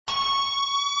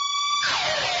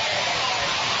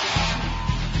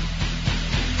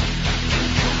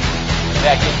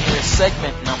Back in here,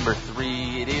 segment number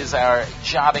 3. It is our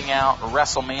Jobbing Out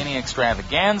WrestleMania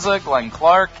Extravaganza. Glenn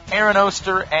Clark, Aaron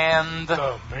Oster, and...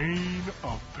 the main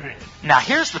event. Now,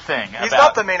 here's the thing. He's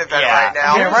not the main event right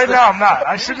now. Yeah, right now I'm not.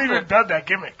 I shouldn't even have done that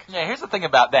gimmick. Yeah, here's the thing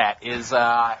about that is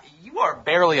you are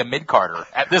barely a mid-carder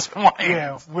at this point.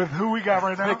 Yeah, with who we got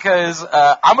right now? Because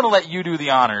I'm going to let you do the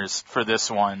honors for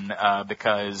this one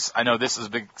because I know this is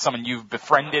someone you've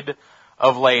befriended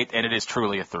of late, and it is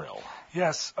truly a thrill.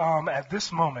 Yes, at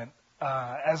this moment,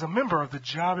 as a member of the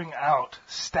Jobbing Out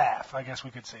staff, I guess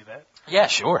we could say that. Yeah,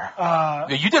 sure.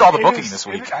 You did all the booking this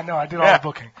week. I know, I did all the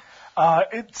booking.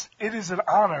 It is an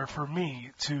honor for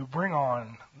me to bring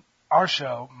on our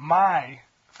show my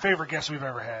favorite guest we've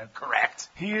ever had. Correct.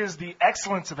 He is the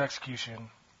excellence of execution.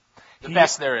 The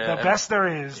best there is. The best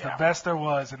there is, the best there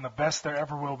was, and the best there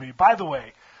ever will be. By the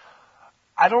way,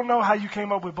 I don't know how you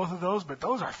came up with both of those, but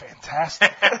those are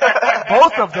fantastic.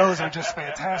 Both of those are just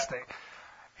fantastic.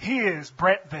 He is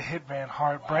Bret the Hitman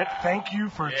Hart. Wow. Bret, thank you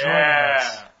for joining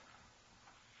us.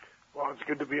 Well, it's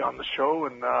good to be on the show,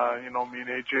 and me and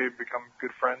AJ have become good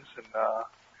friends, and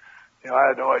I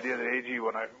had no idea that AJ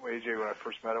when I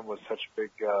first met him was such a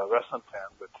big wrestling fan,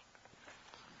 but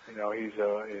he's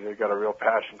got a real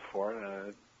passion for it,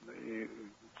 and it's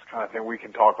the kind of thing we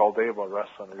can talk all day about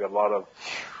wrestling.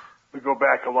 We go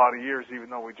back a lot of years, even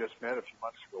though we just met a few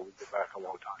months ago. We go back a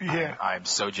long time. Yeah. I'm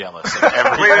so jealous of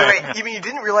everything. Wait. You mean you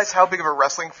didn't realize how big of a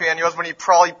wrestling fan he was when he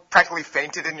probably practically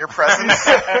fainted in your presence?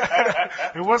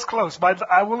 It was close. But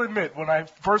I will admit, when I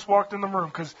first walked in the room,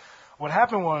 because what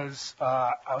happened was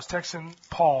I was texting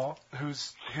Paul,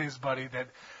 who's his buddy that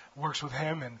works with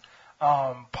him, and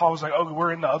Paul was like, oh,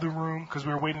 we're in the other room because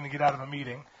we were waiting to get out of a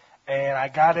meeting. And I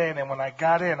got in, and when I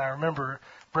got in, I remember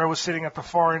Bret was sitting at the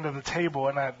far end of the table,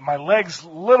 and my legs a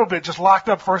little bit just locked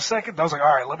up for a second. I was like,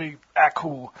 all right, let me act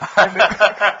cool. And then,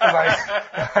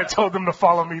 I told them to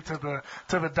follow me to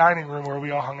the dining room where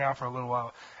we all hung out for a little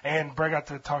while. And Bret got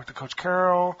to talk to Coach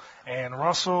Carroll and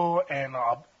Russell, and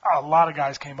a lot of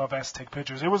guys came up, asked to take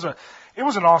pictures. It was an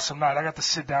awesome night. I got to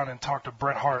sit down and talk to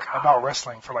Bret Hart about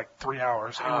wrestling for like 3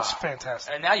 hours. It was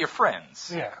fantastic. And now you're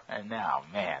friends. Yeah. And now,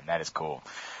 man, that is cool.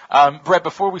 Bret,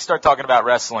 before we start talking about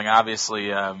wrestling, obviously,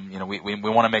 we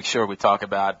want to make sure we talk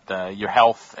about your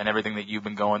health and everything that you've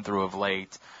been going through of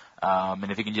late.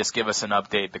 And if you can just give us an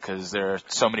update, because there are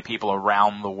so many people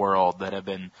around the world that have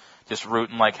been just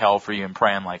rooting like hell for you and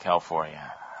praying like hell for you.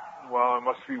 Well, I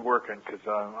must be working because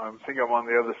I think I'm on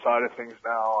the other side of things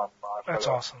now. That's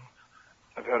awesome.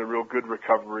 I've had a real good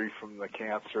recovery from the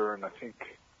cancer, and I think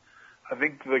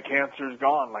the cancer's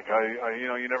gone. Like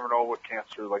you never know what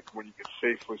cancer. Like when you can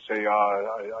safely say,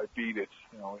 I beat it.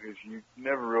 Is you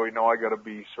never really know. I got to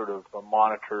be sort of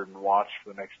monitored and watched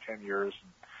for the next 10 years,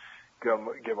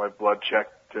 and get my blood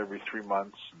checked every 3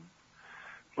 months.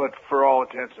 But for all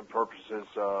intents and purposes,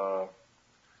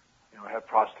 I had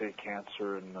prostate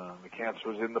cancer, and the cancer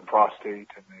was in the prostate,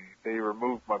 and they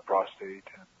removed my prostate,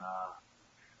 and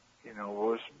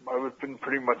I've been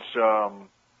pretty much I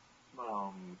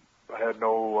had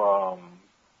no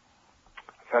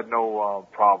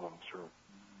problems, or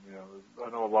I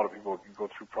know a lot of people can go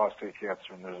through prostate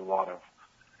cancer, and there's a lot of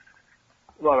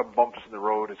bumps in the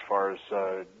road as far as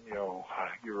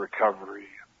your recovery,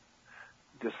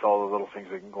 just all the little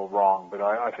things that can go wrong. But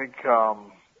I think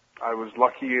I was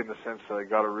lucky in the sense that I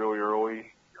got it really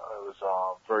early. I was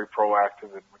very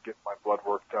proactive in getting my blood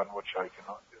work done, which I can,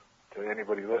 to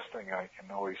anybody listening, I can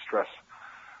always stress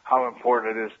how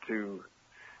important it is to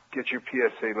get your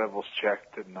PSA levels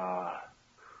checked, and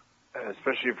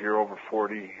especially if you're over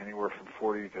 40, anywhere from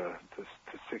 40 to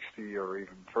 60 or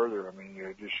even further. I mean,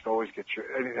 you should always get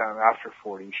anytime after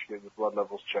 40, you should get your blood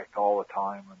levels checked all the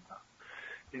time. And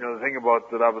the thing about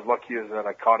that I was lucky is that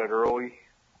I caught it early,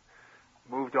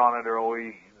 moved on it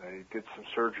early. They did some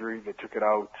surgery, they took it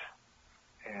out,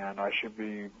 and I should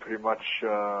be pretty much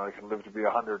I can live to be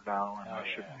 100 now, and I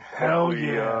should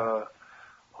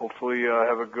hopefully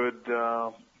have a good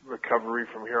recovery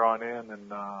from here on in,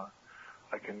 and I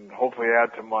can hopefully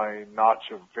add to my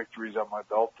notch of victories on my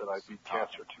belt that I beat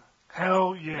cancer too.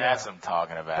 Hell yeah. That's what I'm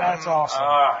talking about. That's awesome.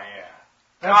 Oh, yeah.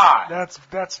 That's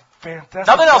fantastic.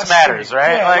 Nothing else matters,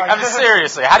 right? Yeah, I'm just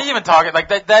seriously. How do you even talk it? Like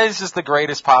that is just the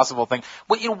greatest possible thing.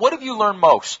 But what have you learned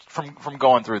most from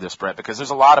going through this, Bret? Because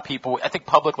there's a lot of people. I think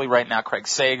publicly right now, Craig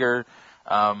Sager,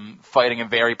 fighting a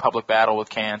very public battle with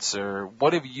cancer.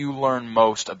 What have you learned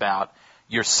most about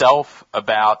yourself,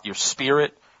 about your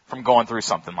spirit, from going through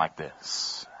something like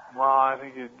this? Well, I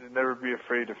think you'd never be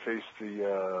afraid to face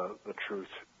the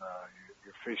truth.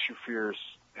 You face your fears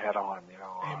head on.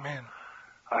 Amen.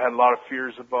 I had a lot of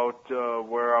fears about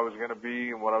where I was going to be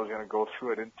and what I was going to go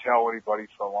through. I didn't tell anybody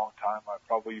for a long time. I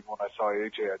probably, even when I saw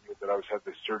AJ, I knew that I was had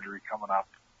this surgery coming up.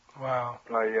 Wow.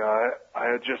 But I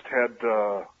had just had,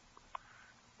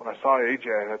 when I saw AJ,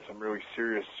 I had some really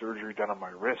serious surgery done on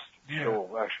my wrist. Yeah.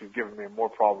 So actually giving me more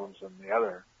problems than the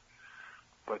other.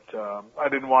 But I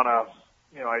didn't want to,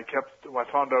 I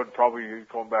found out probably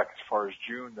going back as far as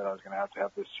June that I was going to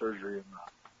have this surgery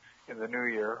in the new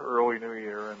year, early new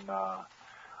year. And,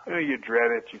 you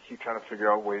dread it. You keep trying to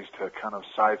figure out ways to kind of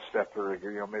sidestep it,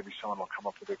 or, maybe someone will come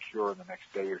up with a cure in the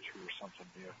next day or two or something.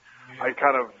 Yeah. I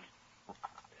kind of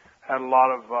had a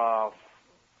lot of,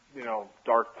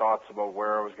 dark thoughts about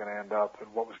where I was going to end up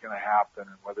and what was going to happen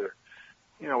and whether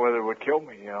it would kill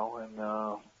me, and,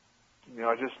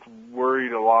 I just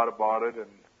worried a lot about it.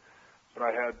 But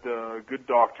I had, good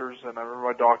doctors, and I remember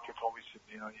my doctor told me, he said,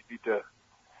 you need to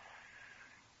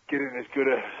get in as good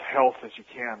a health as you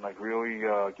can, like really,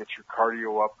 get your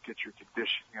cardio up, get your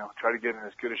condition, try to get in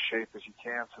as good a shape as you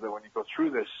can so that when you go through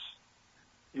this,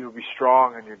 you'll be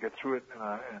strong and you'll get through it,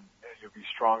 and you'll be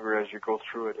stronger as you go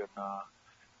through it. And,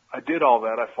 I did all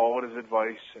that. I followed his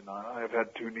advice, and I've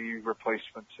had 2 knee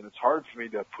replacements, and it's hard for me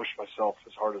to push myself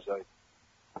as hard as I,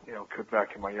 could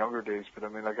back in my younger days. But I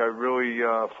really,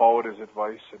 followed his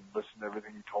advice and listened to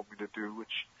everything he told me to do,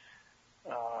 which,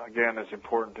 again, is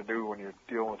important to do when you're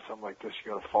dealing with something like this.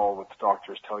 You got to follow what the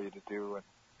doctors tell you to do. And,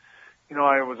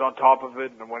 I was on top of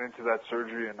it and I went into that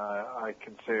surgery, and I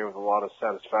can say with a lot of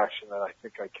satisfaction that I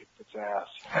think I kicked its ass.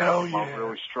 Hell yeah. I felt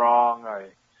really strong. I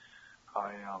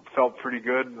felt pretty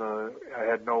good. I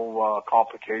had no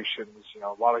complications.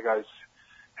 A lot of guys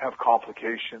have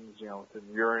complications, with the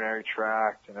urinary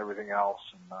tract and everything else.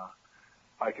 And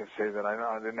I can say that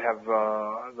I didn't have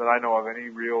that I know of any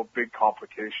real big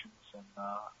complications. And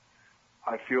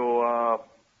I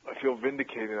feel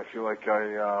vindicated. I feel like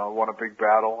I won a big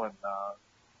battle, and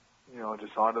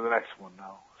just on to the next one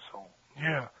now. So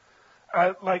yeah,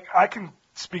 I can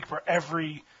speak for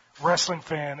every wrestling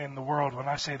fan in the world when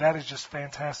I say that is just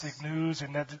fantastic news,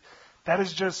 and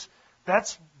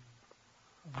that's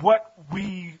what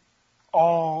we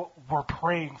all were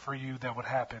praying for you that would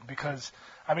happen. Because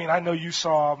I know you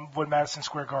saw what Madison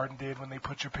Square Garden did when they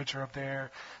put your picture up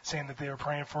there saying that they were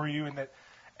praying for you, and that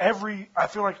I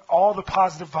feel like all the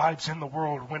positive vibes in the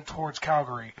world went towards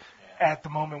Calgary at the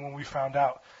moment when we found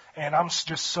out. And I'm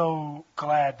just so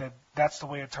glad that that's the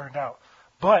way it turned out.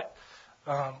 But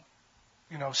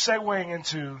segueing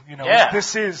into,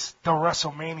 this is the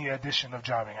WrestleMania edition of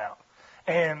Jobbing Out.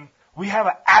 And we have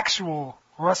an actual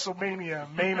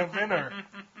WrestleMania main eventer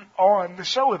on the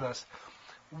show with us.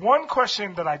 One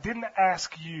question that I didn't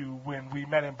ask you when we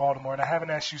met in Baltimore, and I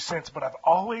haven't asked you since, but I've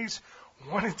always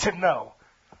wanted to know,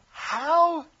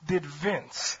 how did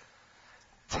Vince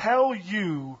tell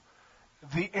you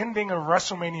the ending of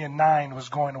WrestleMania 9 was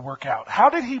going to work out? How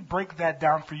did he break that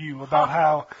down for you about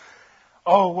how,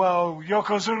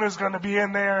 Yokozuna's going to be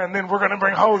in there, and then we're going to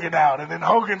bring Hogan out, and then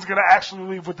Hogan's going to actually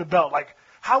leave with the belt? Like,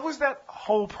 how was that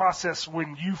whole process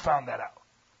when you found that out?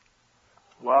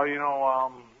 Well,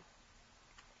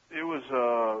 it was,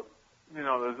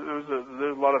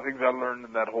 there's a lot of things I learned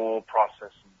in that whole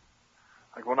process.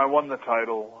 Like when I won the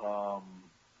title,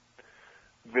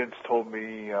 Vince told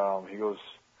me, he goes,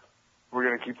 "We're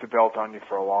going to keep the belt on you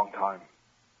for a long time.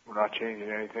 We're not changing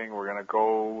anything. We're going to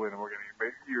go, and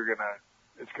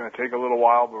it's going to take a little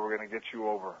while, but we're going to get you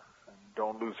over. And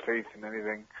don't lose faith in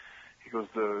anything." He goes,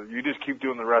 "You just keep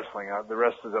doing the wrestling. The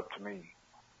rest is up to me."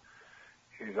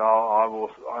 He's, I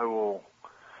will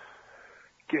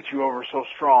get you over so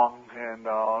strong, and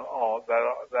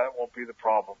that won't be the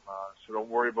problem. So don't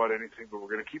worry about anything, but we're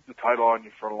going to keep the title on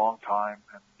you for a long time,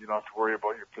 and you don't have to worry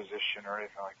about your position or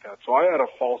anything like that. So I had a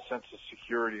false sense of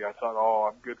security. I thought,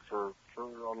 I'm good for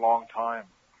a long time.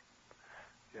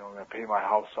 I'm going to pay my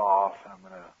house off.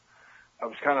 I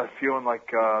was kind of feeling like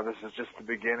this is just the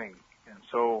beginning. And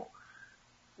so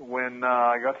when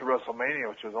I got to WrestleMania,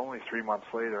 which was only 3 months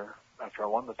later after I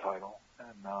won the title,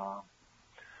 and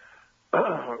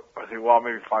I think,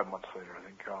 maybe 5 months later, I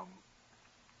think,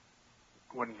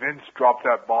 when Vince dropped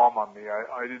that bomb on me,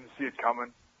 I didn't see it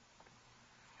coming,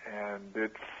 and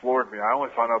it floored me. I only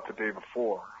found out the day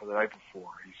before, or the night before.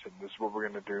 He said, "This is what we're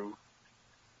going to do."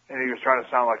 And he was trying to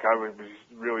sound like I was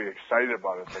really excited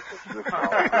about it. Like, this sounds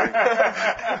great.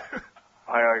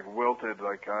 I wilted,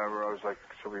 I was like,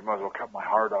 so we might as well cut my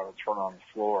heart out and throw it on the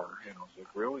floor. I was like,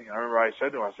 really? And I remember I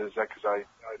said to him, "Is that because I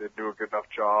didn't do a good enough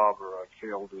job, or I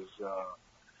failed as,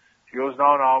 he goes,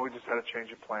 no, we just had a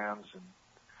change of plans, and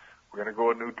we're going to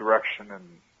go a new direction, and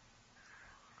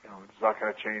it's not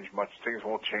going to change much. Things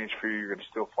won't change for you. You're going to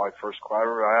still fly first class.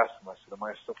 I asked him, I said, am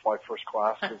I still fly first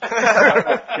class? As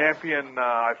champion,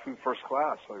 I flew first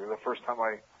class. Like, the first time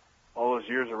all those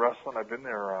years of wrestling, I've been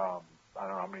there, I don't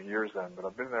know how many years then, but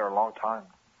I've been there a long time.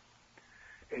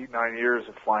 8, 9 years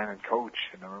of flying and coach.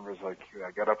 And I remember it was like,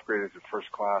 I got upgraded to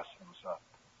first class. And it was,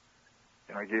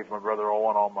 I gave my brother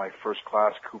Owen all my first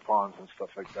class coupons and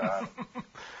stuff like that.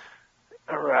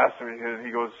 I ever asked him, and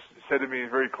he said to me,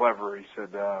 very clever, he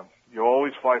said, you'll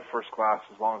always fly first class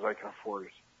as long as I can afford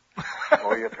it.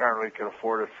 Well, he apparently could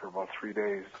afford it for about 3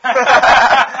 days.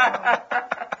 I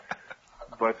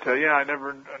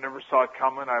never saw it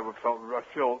coming. I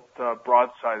felt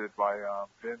broadsided by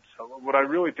Vince. What I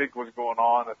really think was going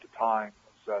on at the time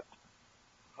was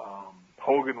that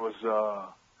Hogan was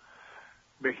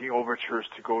making overtures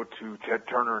to go to Ted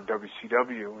Turner in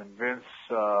WCW, and Vince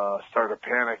started to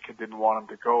panic and didn't want him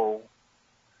to go.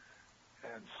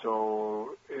 And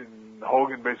so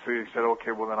Hogan basically said,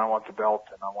 okay, well then I want the belt,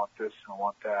 and I want this, and I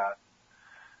want that.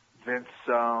 Vince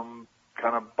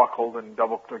kind of buckled and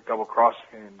double-crossed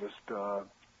me and just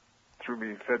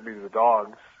fed me to the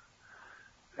dogs,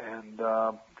 and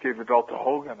gave the belt to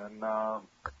Hogan, and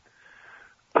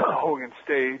Hogan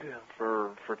stayed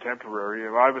for temporary.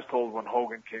 I was told when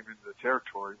Hogan came into the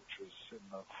territory, which was in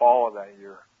the fall of that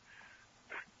year,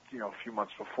 a few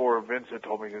months before, Vince had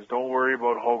told me, he goes, don't worry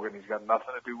about Hogan. He's got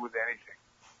nothing to do with anything.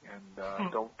 And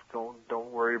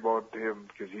don't worry about him,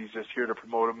 because he's just here to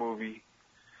promote a movie.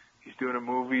 He's doing a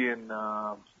movie, and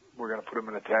we're going to put him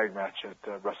in a tag match at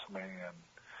WrestleMania. And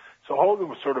so Hogan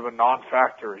was sort of a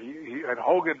non-factor. And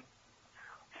Hogan,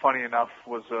 funny enough,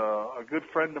 was a good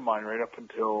friend of mine right up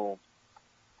until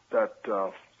that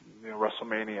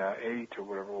WrestleMania 8 or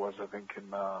whatever it was, I think,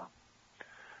 in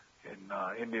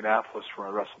Indianapolis, where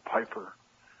I wrestled Piper.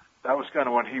 That was kind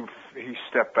of when he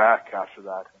stepped back after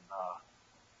that, and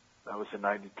that was in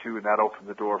 '92, and that opened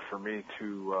the door for me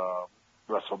to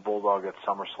wrestle Bulldog at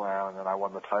SummerSlam, and then I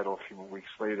won the title a few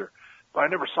weeks later. But I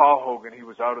never saw Hogan. He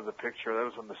was out of the picture. That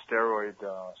was when the steroid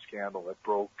scandal that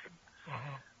broke, and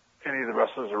any of the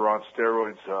wrestlers that were on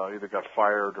steroids either got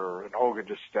fired and Hogan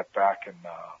just stepped back and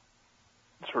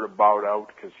sort of bowed out,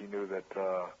 because he knew that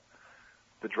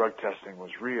the drug testing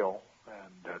was real,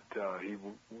 and that he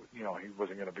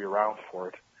wasn't going to be around for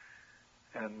it.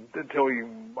 And until he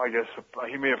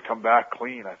may have come back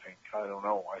clean, I think. I don't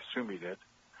know. I assume he did.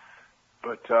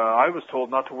 But I was told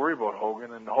not to worry about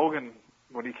Hogan. And Hogan,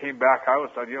 when he came back, I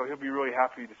thought, he'll be really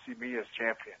happy to see me as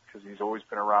champion, because he's always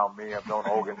been around me. I've known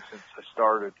Hogan since I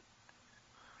started.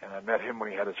 And I met him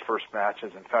when he had his first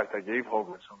matches. In fact, I gave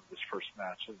Hogan some of his first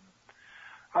matches.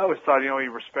 I always thought, he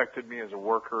respected me as a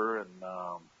worker, and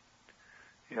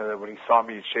that when he saw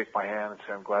me, he'd shake my hand and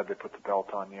say, I'm glad they put the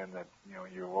belt on you, and that,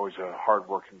 you're always a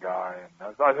hard-working guy. And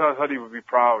I thought he would be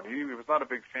proud. He was not a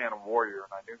big fan of Warrior,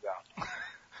 and I knew that.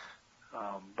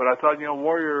 But I thought,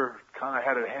 Warrior kind of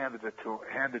had it handed to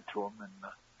him, and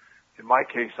in my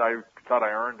case, I thought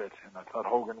I earned it, and I thought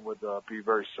Hogan would be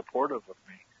very supportive of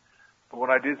me. But when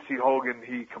I did see Hogan,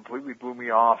 he completely blew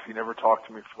me off. He never talked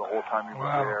to me for the whole time he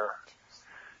was there.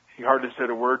 He hardly said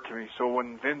a word to me. So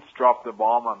when Vince dropped the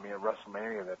bomb on me at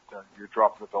WrestleMania that you're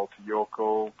dropping the belt to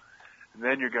Yoko, and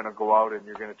then you're going to go out and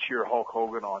you're going to cheer Hulk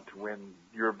Hogan on to win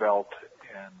your belt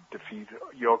and defeat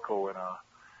Yoko in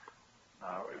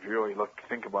if you really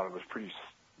think about it, it was pretty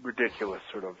ridiculous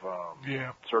sort of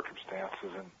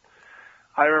circumstances. And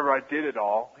I remember I did it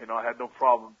all. I had no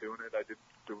problem doing it. I didn't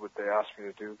do what they asked me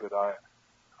to do, but I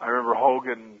remember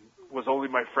Hogan was only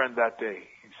my friend that day.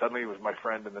 He suddenly was my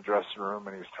friend in the dressing room,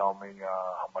 and he was telling me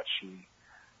how much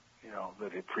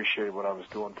that he appreciated what I was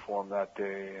doing for him that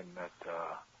day, and that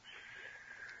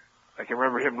I can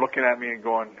remember him looking at me and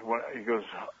going, he goes,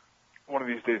 one of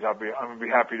these days I'm going to be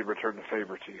happy to return the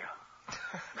favor to you.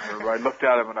 I remember I looked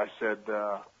at him and I said,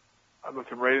 I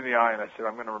looked him right in the eye and I said,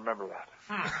 I'm going to remember that.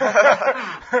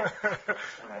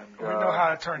 And, we know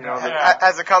how it turned out.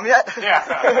 Has it come yet?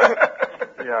 Yeah.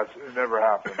 Yeah, it never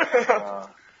happened.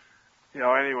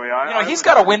 Anyway, he's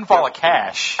got a windfall of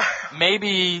cash.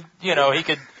 Maybe,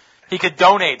 he could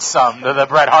donate some to the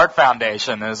Bret Hart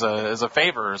Foundation as a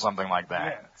favor or something like that.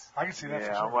 Yeah, I can see that for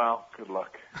sure. Yeah, well, good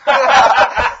luck.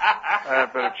 I had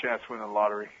a better chance winning the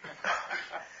lottery.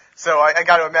 So I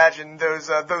got to imagine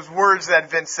those words that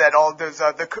Vince said, all those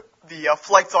the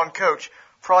flights on Coach,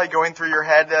 probably going through your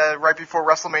head right before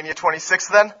WrestleMania 26.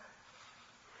 Then.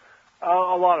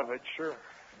 A lot of it, sure.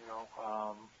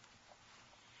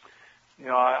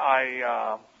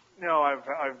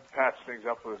 I've patched things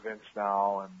up with Vince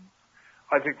now, and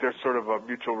I think there's sort of a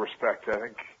mutual respect. I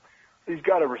think he's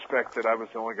got to respect that I was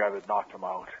the only guy that knocked him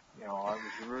out. You know, I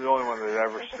was the only one that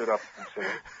ever stood up and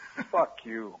said, "Fuck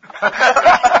you."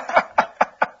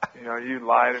 You know, you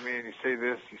lie to me and you say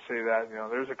this, you say that. You know,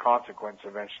 there's a consequence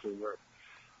eventually. Where,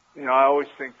 you know, I always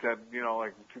think that, you know,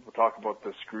 like people talk about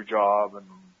the screw job and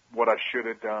what I should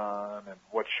have done and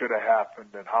what should have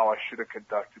happened and how I should have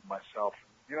conducted myself.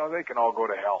 You know, they can all go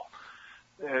to hell.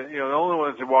 You know, the only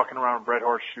ones that walking around in Bret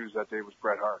Hart's shoes that day was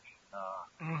Bret Hart.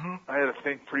 I had to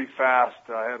think pretty fast.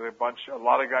 I had a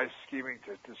lot of guys scheming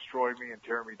to destroy me and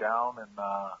tear me down, and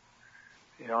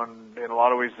you know, in a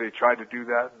lot of ways they tried to do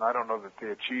that, and I don't know that they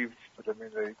achieved. But I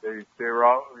mean, they were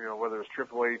out. You know, whether it was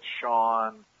Triple H,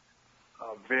 Shawn,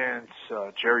 Vince,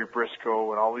 Jerry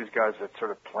Briscoe, and all these guys that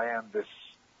sort of planned this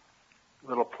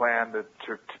little plan to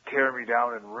tear me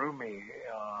down and ruin me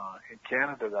in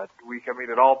Canada that week. I mean,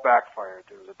 it all backfired.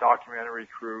 There was a documentary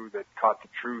crew that caught the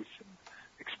truth and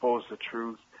exposed the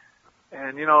truth.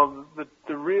 And you know,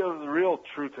 the real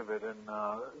truth of it, and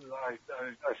I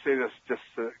say this just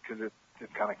because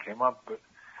it kind of came up, but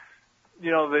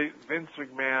you know, Vince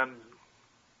McMahon,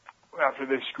 after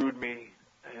they screwed me,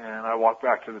 and I walked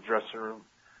back to the dressing room.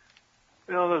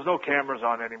 You know, there's no cameras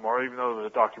on anymore, even though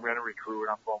there's a documentary crew,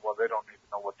 and I'm going, well, they don't even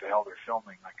know what the hell they're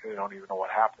filming. Like, they don't even know what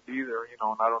happened either, you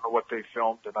know, and I don't know what they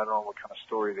filmed, and I don't know what kind of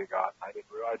story they got. And I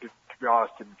didn't, to be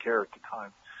honest, didn't care at the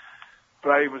time.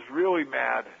 But I was really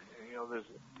mad. You know,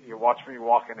 you watch me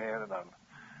walking in, and I'm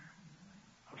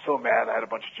so mad. I had a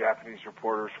bunch of Japanese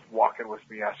reporters walking with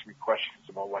me, asking me questions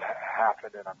about what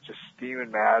happened, and I'm just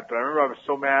steaming mad. But I remember I was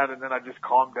so mad, and then I just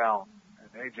calmed down. And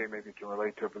AJ maybe can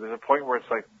relate to it, but there's a point where it's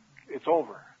like, it's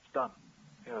over. It's done.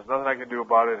 You know, there's nothing I can do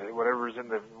about it.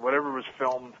 Whatever was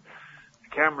filmed, the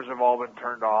cameras have all been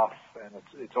turned off, and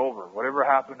it's over. Whatever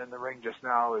happened in the ring just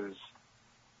now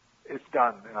it's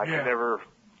done, and I can never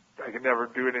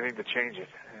do anything to change it.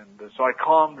 And so I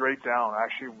calmed right down. I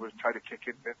actually was trying to kick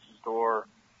in Vince's door.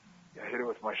 I hit it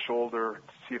with my shoulder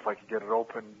to see if I could get it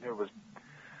open. It was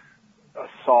a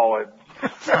solid.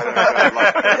 I'd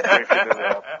like to break into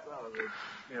the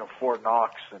Fort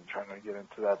Knox and trying to get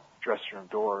into that dressing room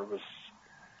door. It was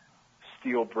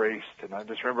steel braced, and I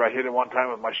just remember I hit it one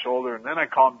time with my shoulder, and then I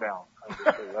calmed down. I just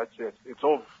said, that's it. It's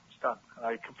over. It's done. And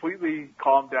I completely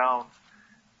calmed down,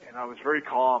 and I was very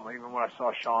calm. Even when I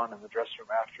saw Shawn in the dressing room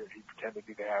after, he pretended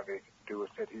he didn't have anything to do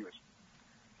with it. He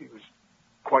was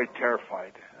quite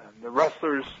terrified. And the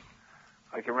wrestlers,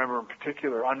 I can remember in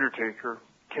particular, Undertaker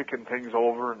kicking things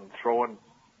over and throwing.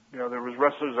 You know, there was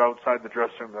wrestlers outside the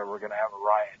dressing room that were going to have a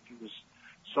riot. There was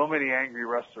so many angry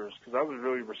wrestlers because I was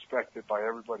really respected by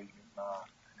everybody. And,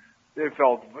 they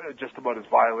felt just about as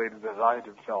violated as I had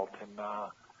felt. And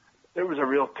there was a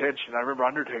real tension. I remember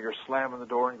Undertaker slamming the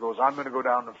door and goes, "I'm going to go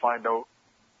down and find out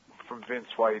from Vince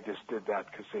why he just did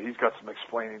that because he's got some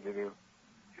explaining to do."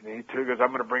 And he goes, "I'm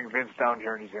going to bring Vince down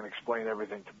here and he's going to explain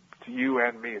everything to you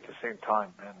and me at the same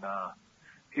time." And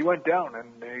he went down,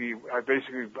 and I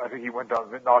think he went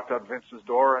down, knocked on Vince's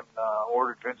door, and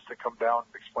ordered Vince to come down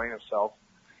and explain himself.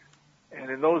 And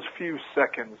in those few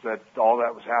seconds that all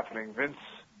that was happening, Vince,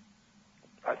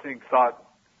 I think, thought,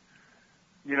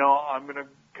 you know, I'm going to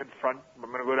go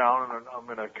down and I'm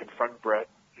going to confront Bret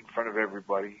in front of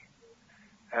everybody,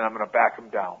 and I'm going to back him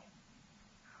down.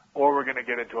 Or we're going to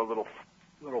get into it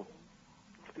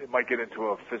might get into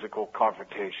a physical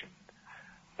confrontation.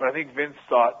 But I think Vince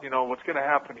thought, you know, what's going to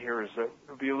happen here is that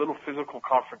there'll be a little physical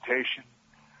confrontation.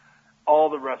 All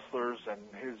the wrestlers and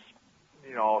his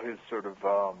sort of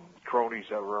cronies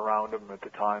that were around him at the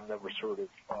time that were sort of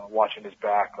watching his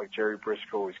back, like Jerry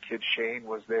Briscoe, his kid Shane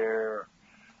was there,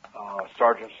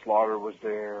 Sergeant Slaughter was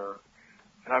there,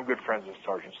 and I'm good friends with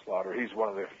Sergeant Slaughter. He's one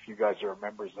of the few guys that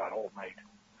remembers that whole night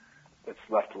that's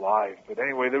left alive. But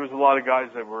anyway, there was a lot of guys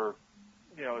that were,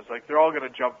 you know, it's like they're all going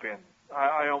to jump in.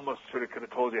 I almost sort of could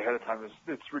have told you ahead of time.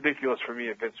 It's ridiculous for me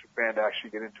and Vince McMahon to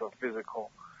actually get into a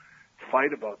physical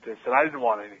fight about this, and I didn't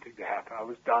want anything to happen. I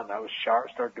was done. I was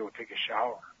starting to take a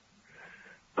shower.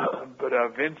 But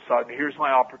Vince thought, here's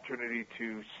my opportunity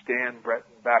to stand Bret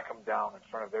and back him down in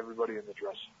front of everybody in the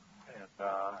dressing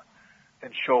room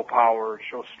and show power,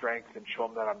 show strength, and show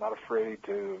him that I'm not afraid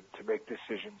to make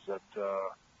decisions that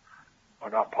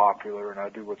are not popular, and I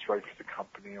do what's right for the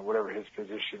company, or whatever his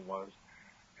position was.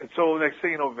 And so next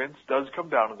thing you know, Vince does come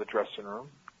down to the dressing room,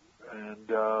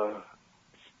 and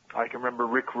I can remember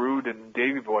Rick Rude and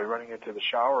Davey Boy running into the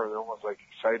shower. They're almost like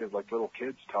excited, like little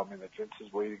kids, telling me that Vince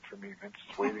is waiting for me. Vince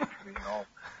is waiting for me.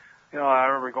 You know, I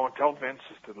remember going, "Tell Vince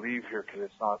just to leave here because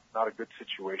it's not a good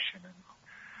situation, and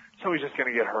so he's just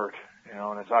going to get hurt, you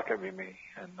know, and it's not going to be me,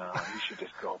 and he should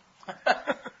just go."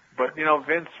 But,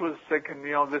 Vince was thinking,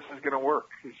 this is going to work.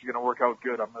 This is going to work out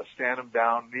good. I'm going to stand him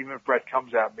down. And even if Brett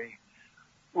comes at me,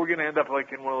 we're going to end up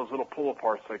like in one of those little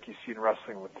pull-aparts like you see in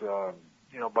wrestling with, a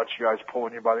bunch of guys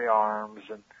pulling you by the arms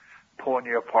and pulling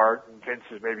you apart. And Vince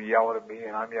is maybe yelling at me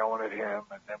and I'm yelling at him.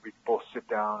 And then we both sit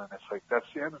down and it's like,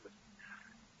 that's the end of it.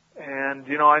 And,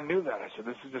 I knew that. I said,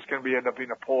 this is just going to end up being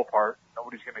a pull-apart.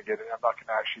 Nobody's going to get it. I'm not going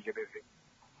to actually get anything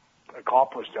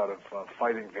accomplished out of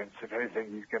fighting Vince. If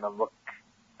anything, he's going to look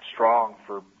strong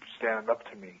for standing up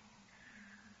to me.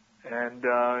 And,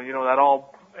 that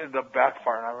all ended up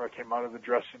backfiring. I remember I came out of the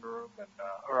dressing room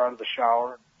or out of the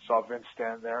shower and saw Vince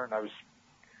stand there. And I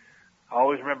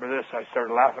always remember this. I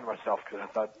started laughing at myself because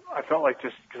I felt like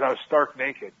just because I was stark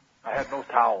naked. I had no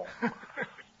towel.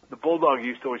 The Bulldog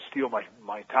used to always steal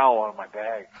my towel out of my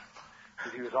bag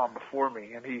because he was on before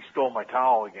me, and he stole my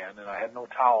towel again, and I had no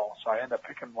towel, so I ended up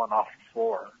picking one off the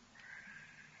floor.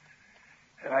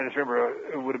 And I just remember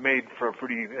it would have made for a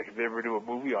pretty, like if they ever do a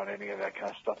movie on any of that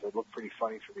kind of stuff, it would look pretty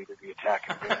funny for me to be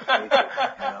attacking Vince naked,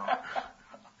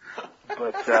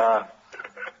 But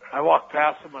I walked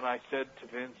past him and I said to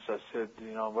Vince, I said,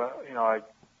 I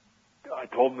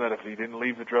told him that if he didn't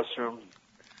leave the dressing room,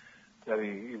 that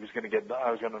I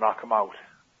was going to knock him out.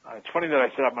 It's funny that I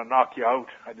said I'm going to knock you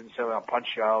out. I didn't say I'm going to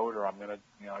punch you out or I'm going to,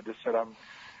 I just said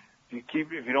if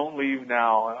you don't leave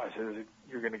now, I said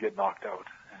you're going to get knocked out.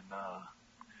 And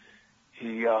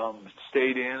he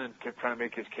stayed in and kept trying to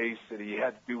make his case that he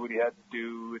had to do what he had to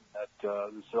do and that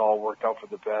this all worked out for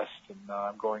the best and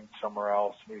I'm going somewhere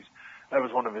else. And that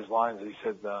was one of his lines. He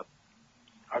said,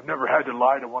 I've never had to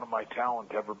lie to one of my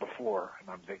talent ever before. And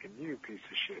I'm thinking, you piece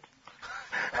of shit.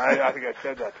 I think I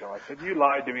said that to him. I said, you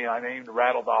lied to me. I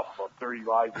rattled off about 30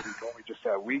 lies that he told me just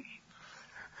that week.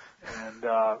 And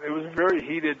it was a very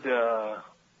heated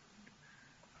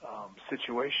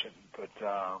situation. But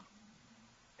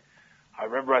I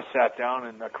remember I sat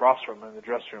down across from him in the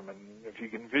dressing room. And if you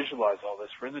can visualize all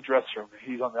this, we're in the dressing room.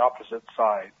 He's on the opposite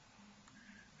side.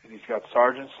 And he's got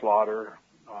Sergeant Slaughter,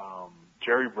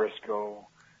 Jerry Briscoe,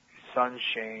 his son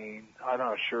Shane. I'm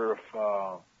not sure if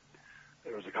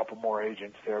there was a couple more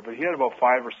agents there, but he had about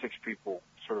 5 or 6 people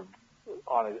sort of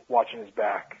watching his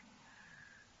back.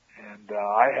 And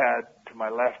to my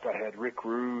left, I had Rick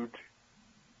Rude,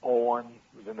 Owen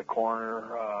was in the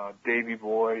corner, Davey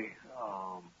Boy,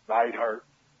 Neidhart.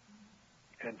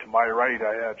 And to my right,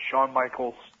 I had Shawn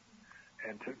Michaels,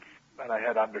 and I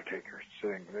had Undertaker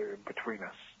sitting there between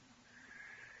us.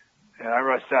 And I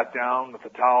remember I sat down with the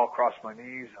towel across my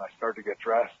knees, and I started to get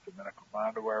dressed, and then I put my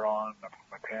underwear on, and I put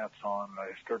my pants on, and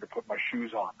I started to put my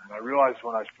shoes on. And I realized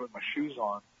when I was putting my shoes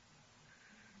on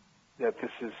that this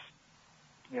is,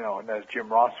 and as Jim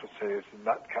Ross would say, it's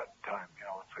nut cut time.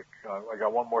 It's like I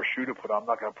got one more shoe to put on. I'm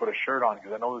not going to put a shirt on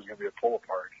because I know there's going to be a pull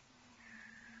apart.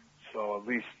 So at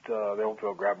least they won't be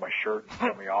able to grab my shirt and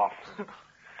cut me off.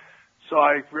 So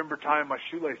I remember tying my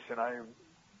shoelace, and I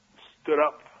stood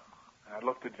up. I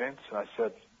looked at Vince and I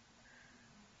said,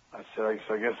 so I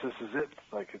guess this is it.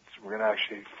 We're going to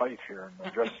actually fight here in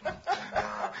the dressing room.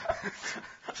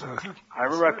 I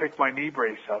remember I picked my knee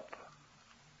brace up,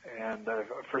 and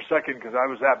for a second, because I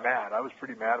was that mad, I was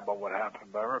pretty mad about what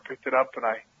happened. But I remember I picked it up and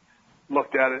I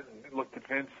looked at it and looked at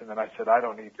Vince, and then I said, I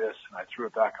don't need this, and I threw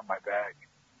it back on my bag,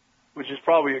 which is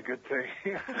probably a good thing.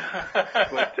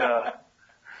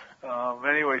 But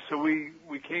anyway, so we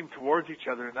came towards each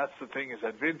other, and that's the thing is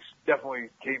that Vince definitely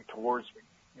came towards me.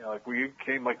 We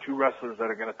came like 2 wrestlers that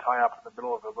are going to tie up in the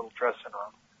middle of a little dressing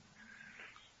room.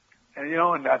 And,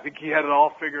 and I think he had it all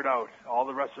figured out. All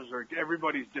the wrestlers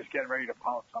everybody's just getting ready to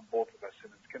pounce on both of us,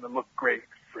 and it's going to look great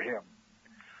for him.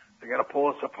 They're going to pull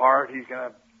us apart. He's going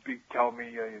to tell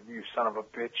me, you son of a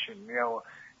bitch, and,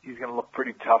 he's going to look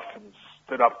pretty tough and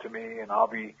stood up to me, and I'll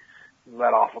be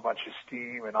let off a bunch of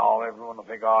steam, and everyone will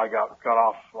think, I got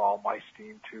off all my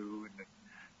steam too, and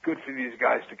good for these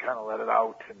guys to kind of let it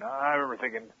out. And I remember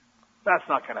thinking, that's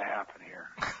not going to happen here,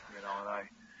 And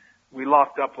we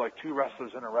locked up like 2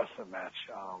 wrestlers in a wrestling match.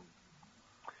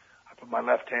 I put my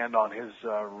left hand on his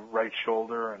right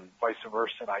shoulder, and vice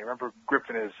versa. And I remember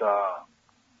gripping his.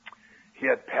 He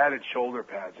had padded shoulder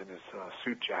pads in his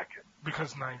suit jacket.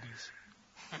 Because 90s.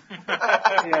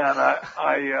 Yeah, and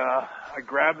I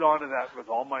grabbed onto that with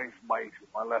all my might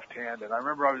with my left hand, and I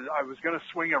remember I was going to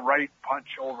swing a right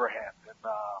punch overhand, and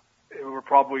he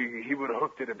would have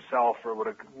hooked it himself, or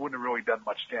wouldn't have really done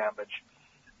much damage.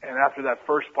 And after that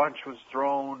first punch was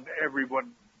thrown,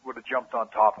 everyone would have jumped on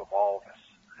top of all of us,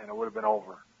 and it would have been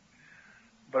over.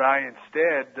 But I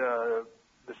instead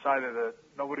decided that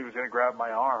nobody was going to grab my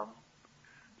arm,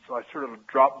 so I sort of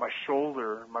dropped my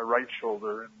right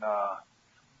shoulder, and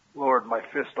lowered my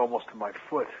fist almost to my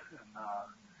foot, and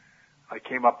I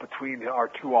came up between our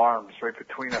two arms, right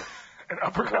between us. An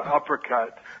uppercut. An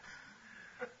uppercut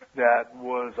that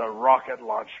was a rocket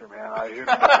launcher, man. I hit him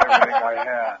with everything I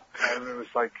had. And it was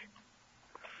like,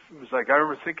 I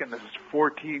remember thinking, this is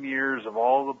 14 years of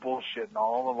all the bullshit and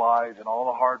all the lies and all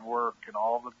the hard work and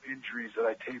all the injuries that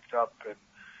I taped up and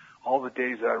all the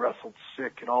days that I wrestled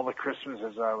sick and all the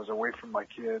Christmases I was away from my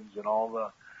kids and all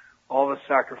the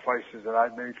sacrifices that I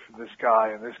made for this guy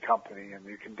and this company. And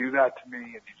you can do that to me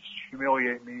and you just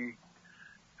humiliate me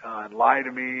and lie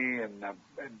to me and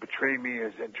betray me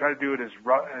and try to do it as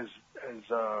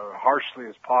harshly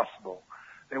as possible.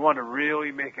 They wanted to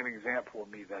really make an example of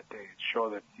me that day and show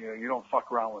that, you don't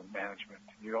fuck around with management.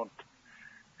 You don't.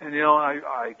 And,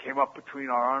 I came up between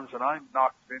our arms and I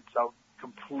knocked Vince out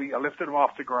completely. I lifted him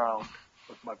off the ground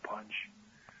with my punch.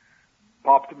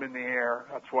 Popped him in the air.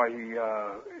 That's why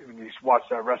when you watch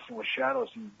that Wrestling with Shadows,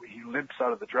 he limps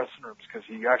out of the dressing rooms because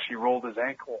he actually rolled his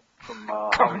ankle from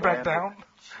coming back down.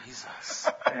 Jesus.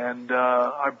 And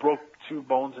I broke 2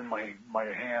 bones in my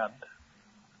hand.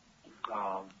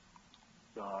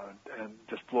 And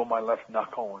just blew my left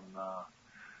knuckle and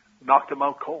knocked him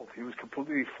out cold. He was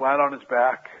completely flat on his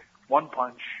back, 1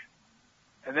 punch.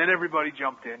 And then everybody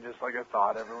jumped in just like I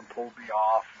thought. Everyone pulled me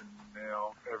off. And,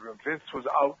 Vince was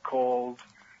out cold,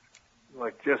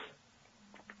 like just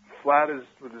flat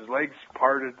with his legs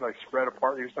parted, like spread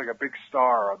apart. He was like a big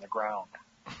star on the ground.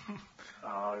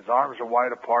 His arms were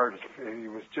wide apart. He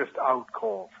was just out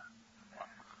cold.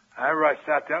 And I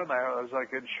sat down and I was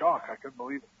like in shock. I couldn't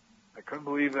believe it. I couldn't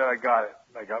believe that I got it.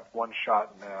 I got 1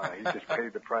 shot and he just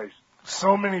paid the price.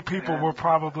 So many people were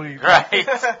probably right.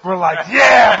 were like,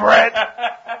 yeah, Brett,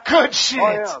 good shit. Oh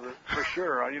yeah, for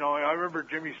sure. I remember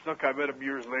Jimmy Snook. I met him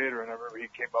years later, and I remember he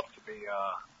came up to me.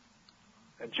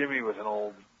 And Jimmy was an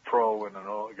old pro and an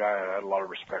old guy I had a lot of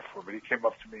respect for. But he came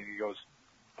up to me and he goes,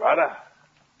 "Brother,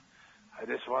 I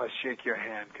just want to shake your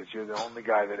hand because you're the only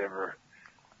guy that ever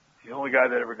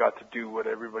got to do what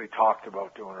everybody talked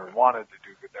about doing or wanted to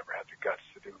do, but never had the guts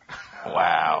to do."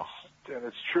 Wow. And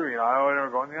it's true, I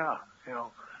remember going,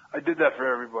 I did that for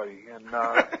everybody. And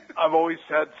I've always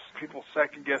had people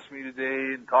second guess me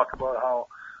today and talk about how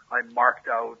I marked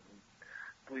out and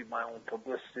believed my own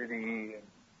publicity and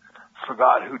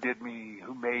forgot who did me,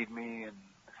 who made me, and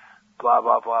blah,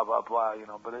 blah, blah, blah, blah,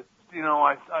 But,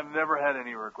 I've never had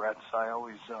any regrets. I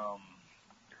always,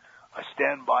 I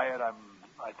stand by it.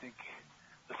 I think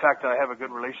the fact that I have a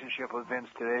good relationship with Vince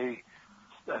today,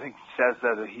 I think says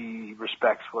that he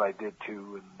respects what I did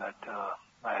too, and that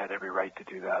I had every right to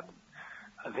do that.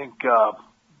 I think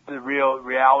the real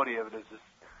reality of it is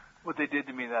what they did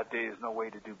to me that day is no way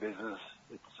to do business.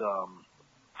 It's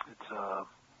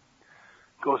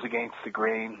goes against the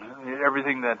grain.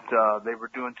 Everything that they were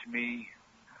doing to me,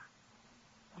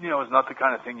 is not the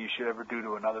kind of thing you should ever do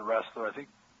to another wrestler. I think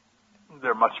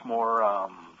they're much more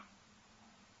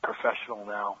professional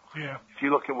now. Yeah. If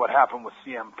you look at what happened with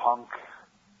CM Punk,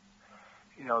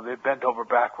 they bent over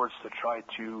backwards to try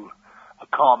to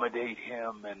accommodate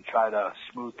him and try to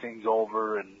smooth things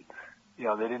over, and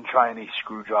they didn't try any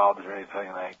screw jobs or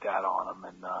anything like that on him.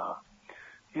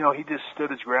 And he just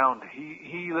stood his ground.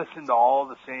 He listened to all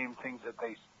the same things that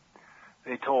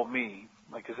they told me,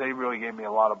 because they really gave me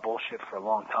a lot of bullshit for a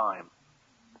long time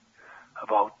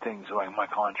about things like my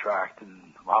contract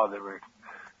and how they were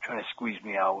trying to squeeze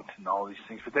me out and all these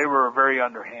things. But they were very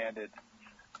underhanded.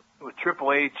 With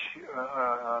Triple H,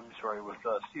 with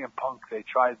CM Punk, they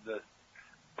tried to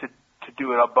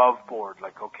do it above board.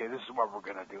 Like, okay, this is what we're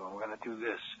going to do, and we're going to do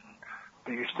this.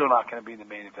 But you're still not going to be the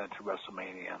main event of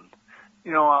WrestleMania. And,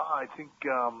 I think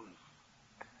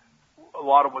a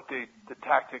lot of the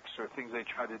tactics or things they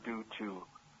tried to do to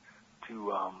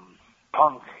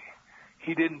Punk,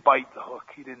 he didn't bite the hook.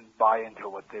 He didn't buy into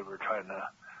what they were trying to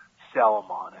sell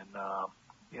him on. And,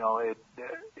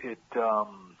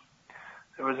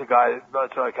 there was a guy,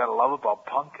 that's what I kind of love about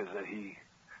Punk, is that he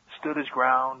stood his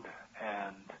ground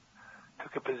and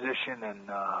took a position and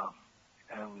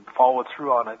followed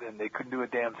through on it, and they couldn't do a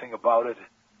damn thing about it.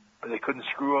 But they couldn't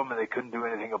screw him, and they couldn't do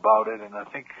anything about it. And I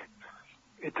think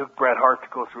it took Bret Hart to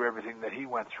go through everything that he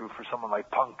went through for someone like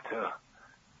Punk to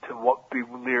be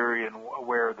leery and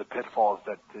aware of the pitfalls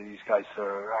that these guys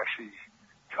are actually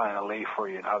trying to lay for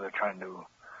you and how they're trying to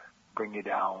bring you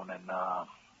down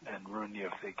and ruin you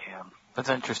if they can. That's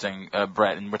interesting,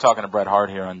 Brett, and we're talking to Bret Hart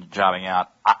here on Jobbing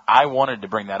Out. I wanted to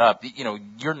bring that up.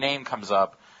 Your name comes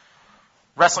up.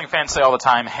 Wrestling fans say all the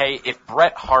time, hey, if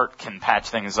Bret Hart can patch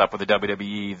things up with the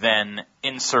WWE, then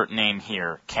insert name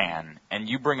here can. And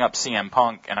you bring up CM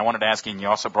Punk, and I wanted to ask you, and you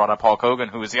also brought up Hulk Hogan,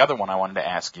 who was the other one I wanted to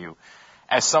ask you.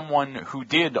 As someone who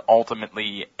did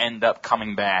ultimately end up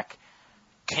coming back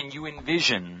can you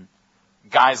envision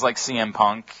guys like CM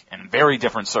Punk, in very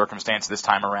different circumstance this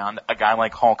time around, a guy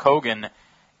like Hulk Hogan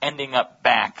ending up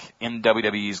back in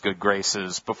WWE's good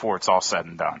graces before it's all said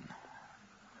and done?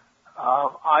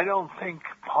 I don't think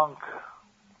Punk,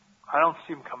 I don't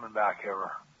see him coming back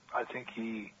ever. I think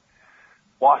he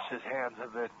washed his hands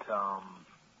of it.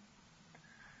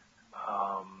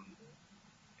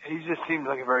 He just seems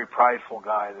like a very prideful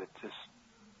guy that just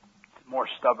more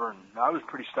stubborn. I was a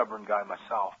pretty stubborn guy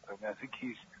myself. I mean, I think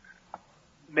he's,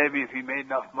 maybe if he made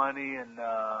enough money and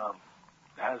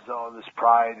has all this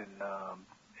pride and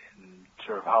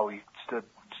sort of how he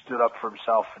stood up for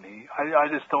himself, and I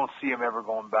just don't see him ever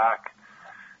going back.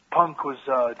 Punk was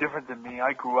different than me.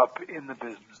 I grew up in the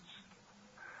business.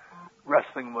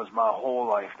 Wrestling was my whole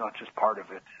life, not just part of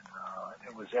it.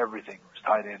 It was everything. It was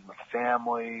tied in with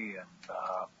family, and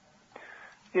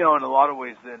in a lot of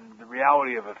ways, then the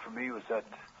reality of it for me was that,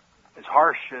 as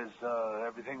harsh as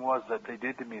everything was that they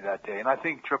did to me that day, and I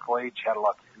think Triple H had a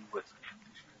lot to do with,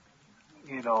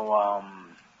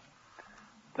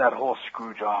 that whole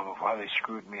screw job of how they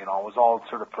screwed me and all was all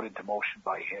sort of put into motion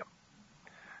by him.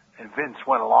 And Vince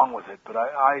went along with it, but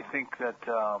I think that,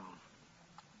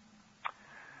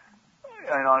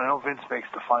 I know Vince makes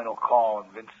the final call,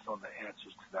 and Vince is on the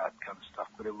answers to that kind of stuff,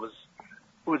 but it was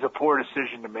a poor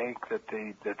decision to make that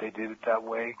they did it that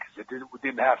way, because it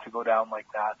didn't have to go down like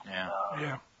that.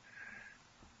 Yeah.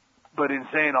 But in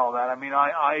saying all that, I mean,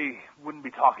 I wouldn't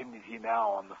be talking to you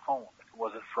now on the phone if it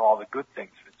wasn't for all the good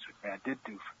things Vince McMahon did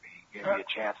do for me. He gave me a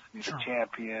chance to be the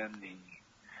champion. He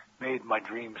made my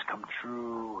dreams come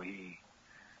true.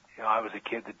 I was a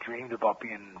kid that dreamed about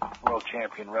being world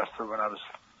champion wrestler when I was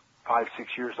 5,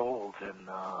 6 years old, and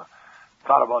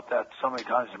thought about that so many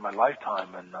times in my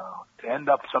lifetime, and to end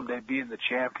up someday being the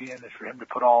champion, and for him to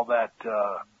put all that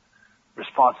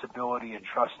responsibility and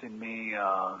trust in me,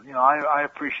 I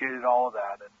appreciated all of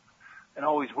that, and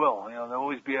always will. There'll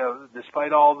always be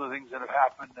despite all the things that have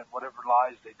happened and whatever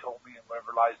lies they told me and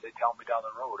whatever lies they tell me down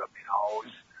the road. I mean,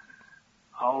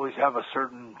 I'll always have a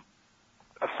certain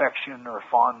affection or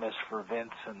fondness for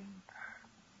Vince and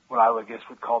what I would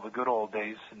call the good old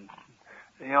days, and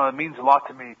it means a lot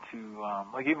to me to,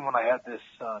 like even when I had this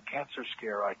cancer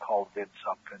scare, I called Vince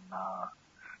up and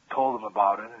told him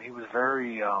about it, and he was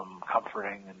very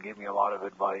comforting and gave me a lot of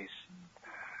advice. And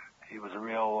he was a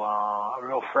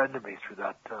real friend to me through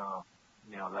that,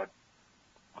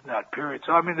 that period.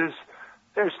 So I mean,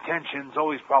 there's tensions,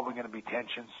 always probably going to be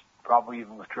tensions, probably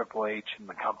even with Triple H and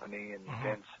the company and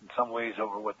Vince in some ways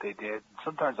over what they did. And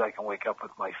sometimes I can wake up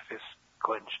with my fist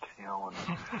clenched, and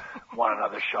want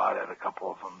another shot at a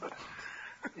couple of them. But,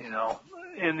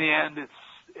 in the end,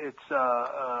 it's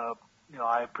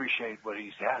I appreciate what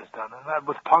he has done. And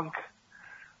with Punk,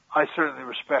 I certainly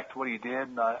respect what he did.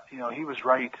 And, he was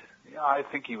right. I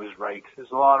think he was right. There's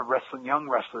a lot of young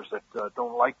wrestlers that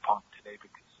don't like Punk today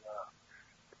because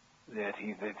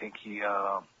they think he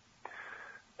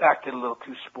acted a little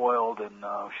too spoiled and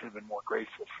should have been more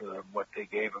grateful for what they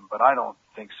gave him. But I don't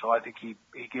think so. I think he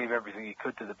gave everything he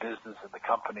could to the business and the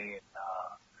company.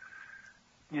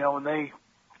 And, when they,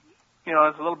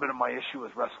 it's a little bit of my issue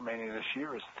with WrestleMania this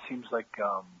year is it seems like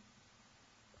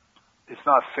it's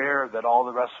not fair that all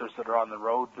the wrestlers that are on the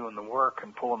road doing the work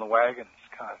and pulling the wagons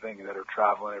kind of thing, that are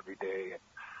traveling every day and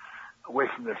away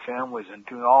from their families and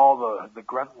doing all the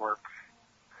grunt work,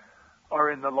 are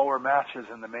in the lower matches,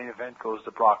 and the main event goes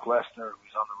to Brock Lesnar,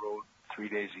 who's on the road 3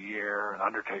 days a year, and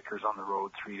Undertaker's on the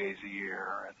road 3 days a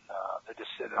year, and they just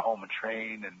sit at home and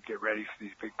train and get ready for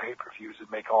these big pay-per-views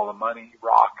and make all the money.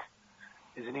 Rock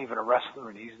isn't even a wrestler,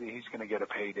 and he's going to get a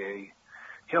payday.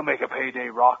 He'll make a payday.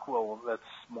 Rock will. That's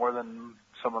more than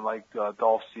someone like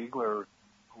Dolph Ziggler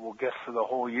will get for the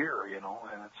whole year, and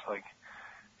it's like,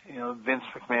 Vince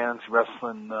McMahon's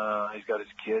wrestling, he's got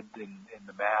his kid in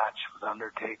the match with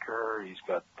Undertaker. He's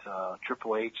got,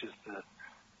 Triple H is the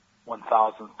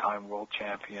 1,000th time world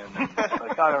champion. And it's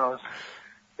like, I don't know.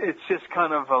 It's just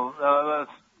kind of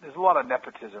there's a lot of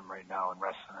nepotism right now in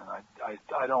wrestling.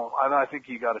 And I think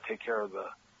you got to take care of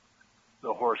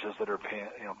the horses that are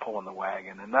pulling the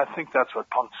wagon. And I think that's what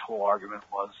Punk's whole argument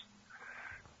was.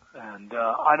 And,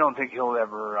 I don't think he'll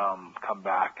ever, come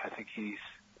back. I think he's,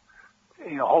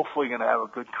 hopefully going to have a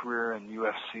good career in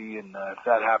UFC, and if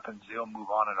that happens, he'll move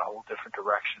on in a whole different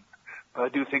direction. But I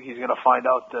do think he's going to find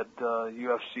out that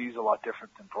UFC is a lot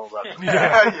different than pro wrestling.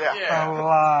 Yeah, a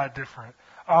lot different.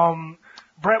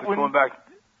 Brett, going back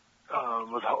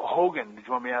with Hogan, did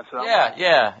you want me to answer that?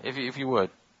 Yeah, if you would.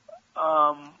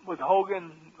 With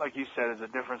Hogan, like you said, it's a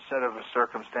different set of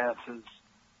circumstances.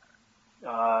 He's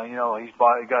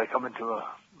got to come into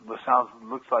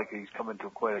looks like he's come into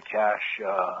quite a cash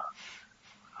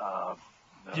A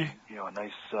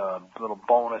nice little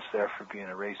bonus there for being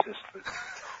a racist. But,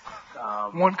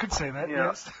 one could say that,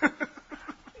 yes.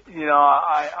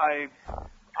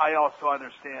 I also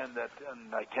understand that,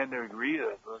 and I tend to agree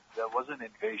that there was an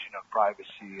invasion of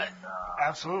privacy. And,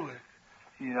 absolutely.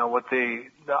 What the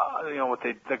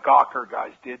Gawker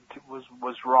guys did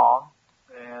was wrong,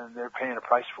 and they're paying a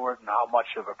price for it. And how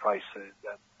much of a price?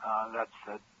 That's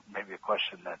maybe a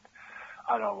question that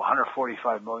I don't know.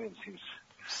 145 million seems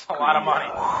a lot of money.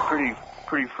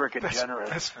 Pretty frickin'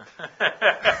 generous.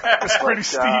 That's pretty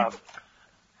steep.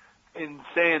 In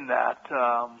saying that,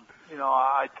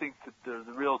 I think that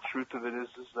the real truth of it is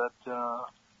that,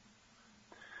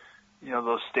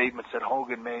 those statements that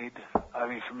Hogan made, I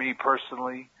mean, for me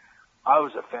personally, I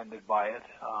was offended by it.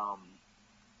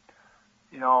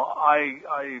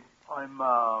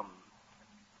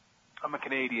 I'm a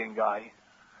Canadian guy,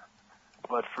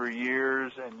 but for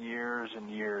years and years and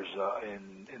years,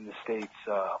 in the States,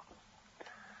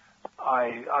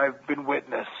 I've been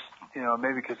witness,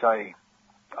 maybe because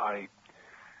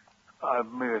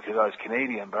maybe because I was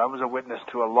Canadian, but I was a witness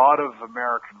to a lot of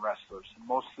American wrestlers,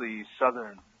 mostly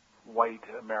Southern white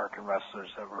American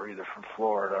wrestlers that were either from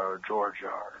Florida or Georgia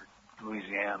or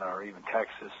Louisiana or even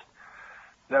Texas,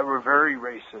 that were very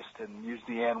racist and used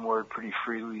the N-word pretty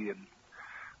freely and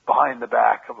behind the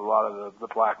back of a lot of the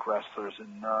black wrestlers.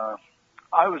 And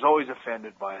I was always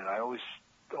offended by it. I always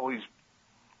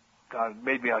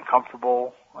made me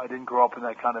uncomfortable. I didn't grow up in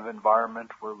that kind of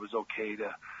environment where it was okay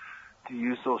to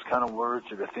use those kind of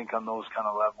words or to think on those kind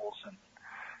of levels. And,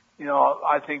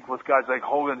 I think with guys like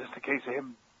Hogan, it's the case of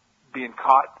him being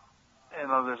caught. And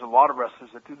there's a lot of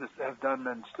wrestlers that do this, have done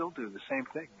and still do the same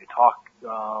thing. They talk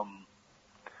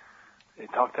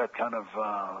that kind of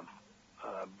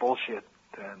bullshit,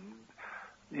 and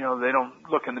they don't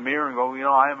look in the mirror and go,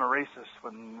 I am a racist,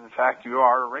 when in fact you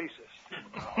are a racist.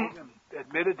 Hogan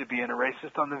admitted to being a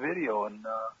racist on the video, and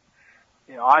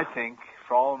I think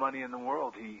for all the money in the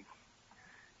world, he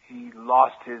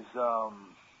lost his.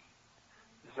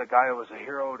 This is a guy who was a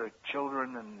hero to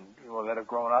children and that have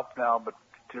grown up now, but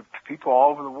to people all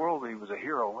over the world, he was a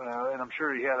hero, and I'm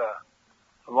sure he had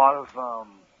a lot of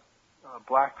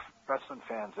black wrestling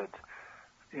fans that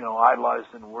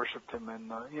idolized and worshipped him.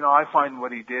 And I find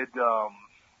what he did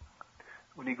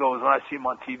when I see him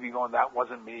on TV going, "That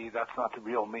wasn't me, that's not the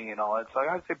real me," and all that. It's like,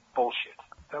 I say, bullshit.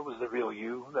 That was the real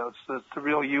you. That's the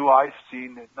real you I've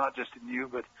seen, not just in you,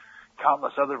 but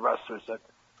countless other wrestlers that,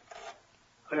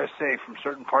 like I say, from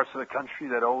certain parts of the country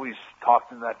that always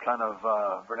talked in that kind of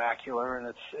vernacular, and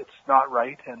it's not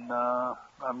right. And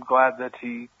I'm glad that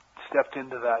he stepped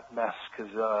into that mess,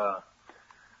 because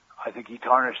I think he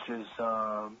tarnished his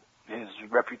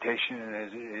reputation and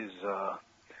his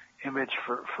image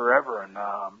forever. And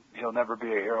he'll never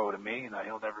be a hero to me, and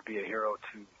he'll never be a hero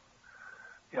to.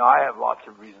 I have lots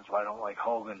of reasons why I don't like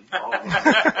Hogan.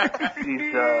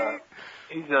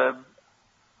 He's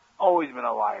always been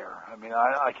a liar. I mean,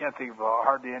 I can't think of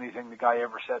hardly anything the guy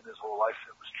ever said in his whole life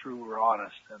that was true or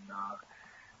honest. And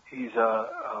he's a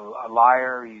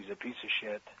liar. He's a piece of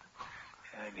shit,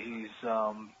 and he's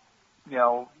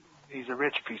a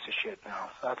rich piece of shit now.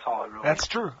 That's all it really. That's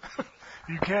true.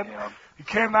 You cannot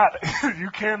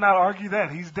argue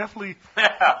that. He's definitely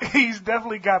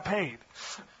got paid.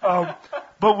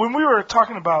 But when we were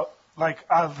talking about,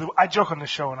 I joke on this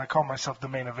show and I call myself the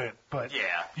main event, but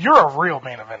you're a real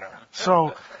main eventer.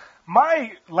 So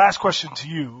my last question to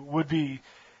you would be,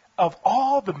 of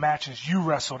all the matches you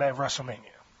wrestled at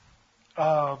WrestleMania,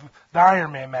 the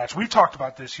Iron Man match, we talked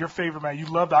about this, your favorite match, you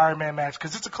love the Iron Man match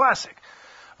because it's a classic.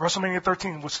 WrestleMania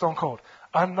 13 with Stone Cold,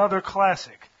 another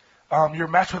classic. Your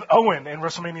match with Owen in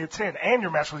WrestleMania 10, and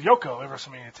your match with Yoko in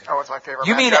WrestleMania 10. Oh, it's my favorite.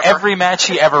 You match mean ever. every match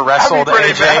he ever wrestled?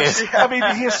 AJ? I mean,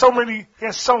 he has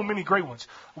so many great ones.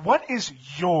 What is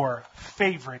your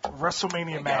favorite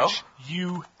WrestleMania match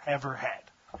you ever had?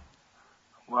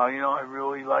 Well, I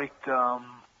really liked.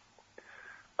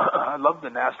 I loved the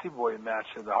Nasty Boy match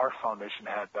that the Hart Foundation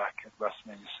had back at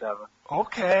WrestleMania 7.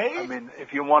 Okay. I mean,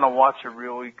 if you want to watch a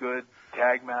really good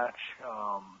tag match,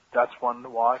 that's one to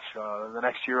watch. The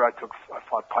next year I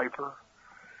fought Piper.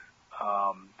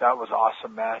 That was an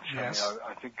awesome match. Yes. I mean,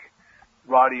 I think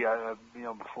Roddy,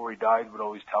 before he died, would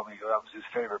always tell me that was his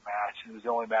favorite match. It was the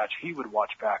only match he would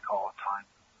watch back all the time.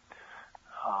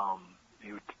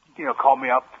 He would, call me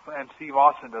up, and Steve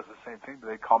Austin does the same thing, but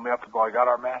they'd call me up and go, "I got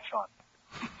our match on."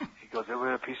 He goes, "It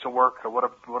was a piece of work. What a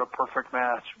perfect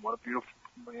match. What a beautiful,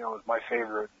 it was my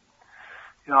favorite."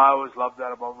 I always loved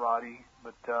that about Roddy,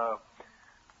 but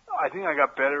I think I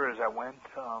got better as I went.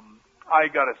 I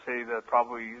gotta say that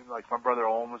probably, like, my brother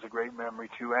Owen was a great memory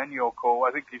too, and Yoko.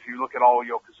 I think if you look at all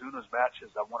Yokozuna's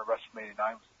matches, that one at WrestleMania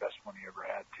 9 was the best one he ever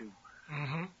had too.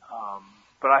 Mm-hmm.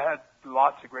 But I had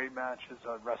lots of great matches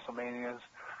at WrestleManias.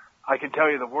 I can tell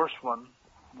you the worst one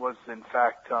was, in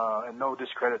fact, and no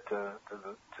discredit to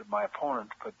my opponent,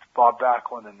 but Bob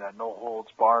Backlund in that No Holds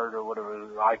Barred or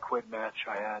whatever I Quit match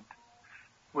I had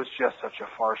was just such a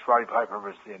farce. Roddy Piper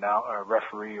was the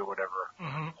referee or whatever,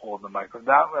 holding the microphone.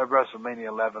 That at WrestleMania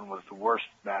 11 was the worst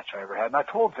match I ever had. And I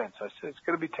told Vince, I said, it's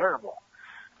going to be terrible.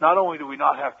 Not only do we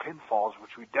not have pinfalls,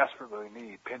 which we desperately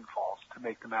need, pinfalls, to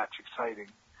make the match exciting,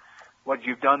 what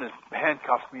you've done is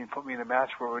handcuffed me and put me in a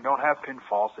match where we don't have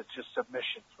pinfalls. It's just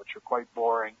submissions, which are quite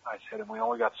boring. I said, and we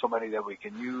only got so many that we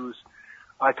can use.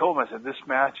 I told him, I said, this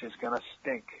match is going to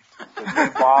stink. Me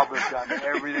and Bob have done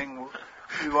everything.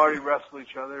 We've already wrestled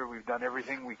each other. We've done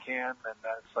everything we can. And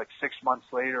it's like 6 months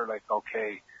later, like,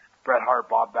 okay, Bret Hart,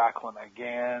 Bob Backlund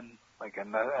again. Like,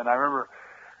 and I remember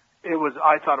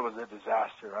I thought it was a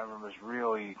disaster. I remember it was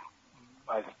really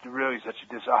such a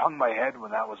disaster. I hung my head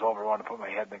when that was over. I wanted to put my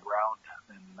head in the ground.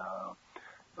 And,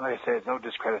 like I said, it's no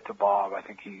discredit to Bob. I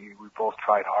think we both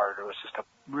tried hard. It was just a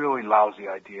really lousy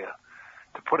idea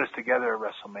to put us together at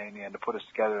WrestleMania and to put us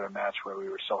together in a match where we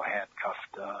were so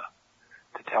handcuffed,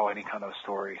 to tell any kind of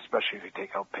story, especially if you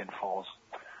take out pinfalls.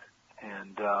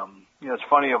 And, it's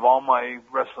funny, of all my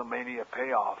WrestleMania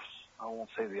payoffs, I won't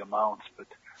say the amounts, but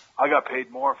I got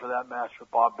paid more for that match with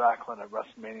Bob Backlund at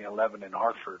WrestleMania 11 in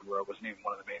Hartford, where it wasn't even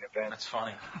one of the main events. That's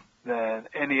funny. Than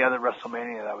any other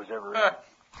WrestleMania that I was ever in.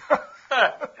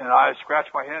 And I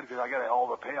scratched my head because I got all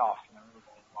the payoffs. And I was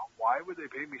going, well, why would they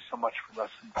pay me so much for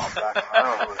wrestling Bob Backlund? I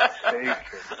don't know if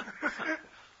it was a mistake.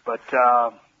 But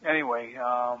anyway,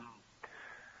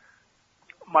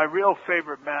 my real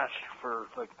favorite match, for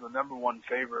like the number one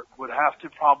favorite, would have to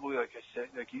probably, like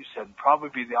you said, probably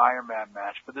be the Iron Man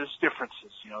match. But there's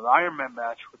differences. The Iron Man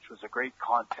match, which was a great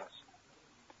contest.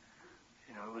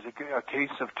 It was a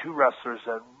case of two wrestlers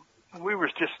that we were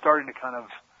just starting to kind of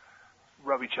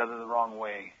rub each other the wrong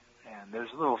way. And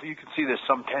you can see there's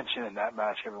some tension in that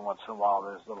match every once in a while.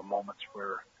 There's little moments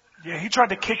where. Yeah, he tried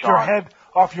to kick your head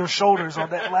off your shoulders on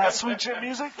that last Sweet Chin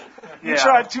Music. He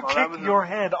tried to kick your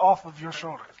head off of your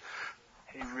shoulders.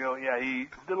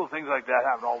 Little things like that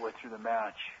happened all the way through the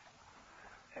match.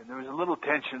 And there was a little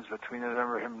tensions between us. I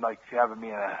remember him like having me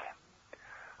in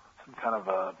some kind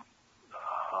of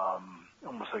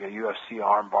almost like a UFC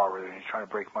arm bar where he's trying to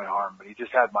break my arm, but he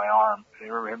just had my arm. And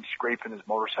I remember him scraping his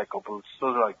motorcycle boots.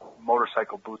 Those are like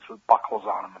motorcycle boots with buckles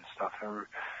on them and stuff. I remember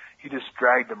he just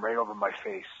dragged them right over my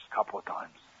face a couple of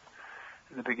times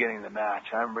in the beginning of the match.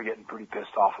 I remember getting pretty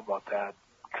pissed off about that,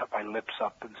 cut my lips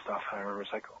up and stuff. And I remember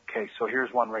it's like, okay, so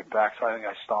here's one right back. So I think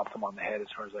I stomped him on the head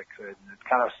as hard as I could. And it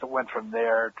kind of went from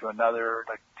there to another,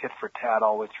 like tit for tat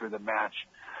all the way through the match.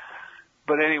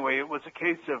 But anyway, it was a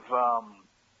case of,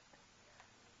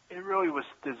 it really was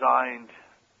designed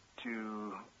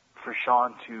for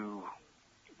Sean to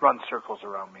run circles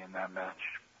around me in that match.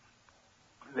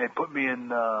 They put me in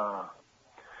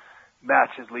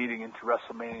matches leading into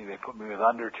WrestleMania. They put me with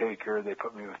Undertaker. They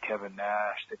put me with Kevin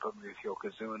Nash. They put me with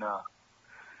Yokozuna.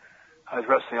 I was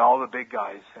wrestling all the big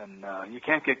guys, and you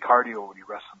can't get cardio when you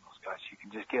wrestle those guys.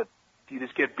 You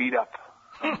just get beat up.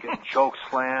 I'm getting choke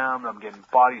slammed. I'm getting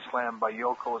body slammed by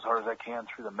Yoko as hard as I can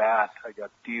through the mat. I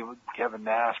got Kevin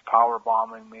Nash power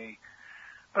bombing me,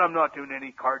 but I'm not doing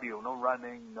any cardio, no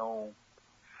running,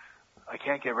 I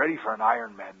can't get ready for an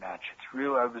Iron Man match.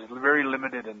 I was very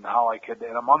limited in how I could,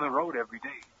 and I'm on the road every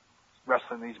day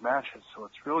wrestling these matches, so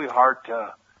it's really hard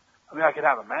I could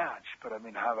have a match, but have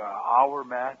an hour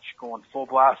match going full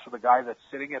blast with a guy that's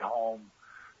sitting at home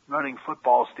running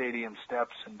football stadium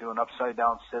steps and doing upside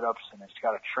down sit-ups, and he's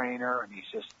got a trainer, and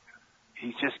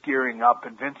he's just gearing up,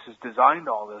 and Vince has designed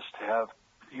all this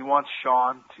he wants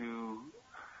Sean to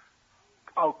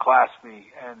outclass me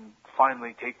and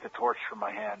finally take the torch from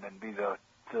my hand and be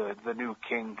the new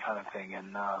king kind of thing.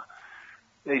 And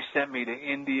they sent me to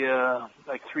India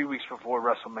like 3 weeks before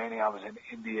WrestleMania. I was in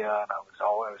India, and I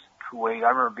was in Kuwait. I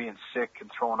remember being sick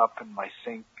and throwing up in my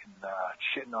sink and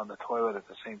shitting on the toilet at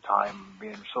the same time,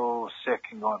 being so sick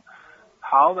and going,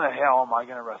 how the hell am I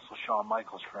going to wrestle Shawn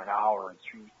Michaels for an hour and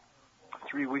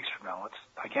three weeks from now?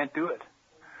 I can't do it.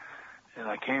 And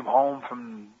I came home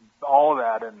from all of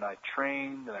that, and I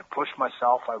trained and I pushed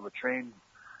myself. I would train,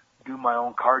 do my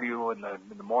own cardio in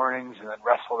the mornings, and then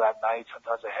wrestle that night.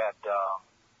 Sometimes I had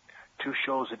 2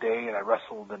 shows a day, and I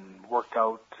wrestled and worked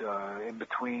out in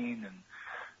between. And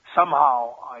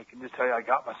somehow, I can just tell you, I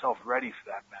got myself ready for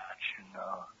that match.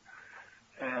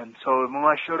 And so when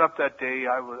I showed up that day,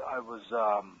 I was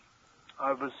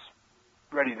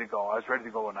ready to go. I was ready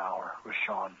to go an hour with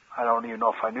Sean. I don't even know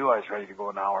if I knew I was ready to go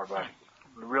an hour, but I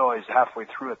realized halfway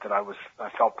through it that I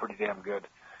felt pretty damn good.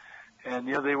 And,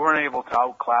 they weren't able to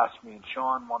outclass me, and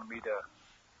Sean wanted me to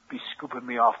be scooping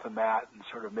me off the mat and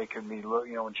sort of making me look,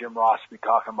 and Jim Ross be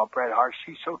talking about Bret Hart.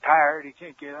 He's so tired, he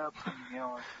can't get up.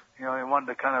 And, he wanted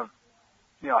to kind of,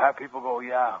 have people go,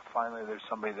 yeah, finally there's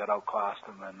somebody that outclassed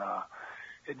him. And,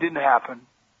 it didn't happen.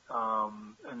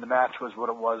 And the match was what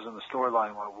it was and the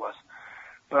storyline what it was.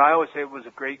 But I always say it was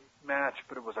a great match,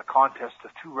 but it was a contest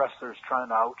of two wrestlers trying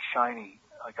to outshine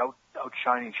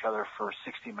each other for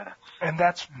 60 minutes. And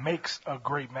that makes a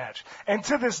great match. And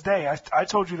to this day, I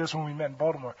told you this when we met in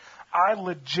Baltimore, I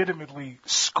legitimately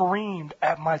screamed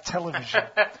at my television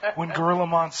when Gorilla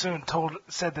Monsoon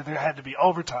said that there had to be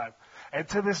overtime. And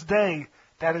to this day,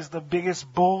 that is the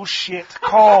biggest bullshit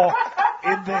call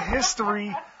in the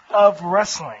history of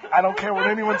wrestling. I don't care what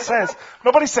anyone says.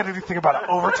 Nobody said anything about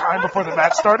overtime before the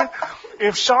match started.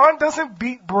 If Shawn doesn't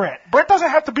beat Bret doesn't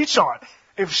have to beat Shawn.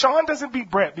 If Shawn doesn't beat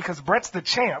Bret because Bret's the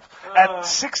champ, at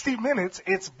 60 minutes,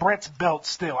 it's Bret's belt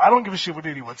still. I don't give a shit what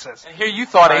anyone says. And here you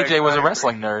thought AJ was a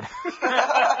wrestling nerd.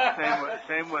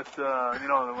 Same with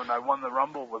when I won the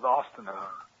Rumble with Austin,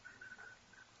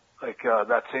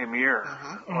 that same year,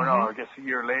 or no, I guess a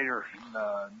year later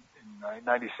in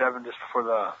 '97, just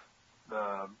before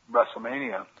the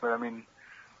WrestleMania. But I mean,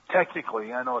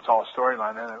 technically, I know it's all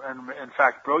storyline, and in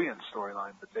fact, brilliant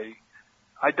storyline. But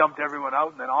I dumped everyone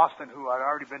out, and then Austin, who had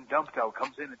already been dumped out,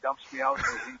 comes in and dumps me out,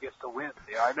 and he gets to win.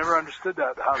 I never understood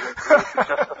that, how they could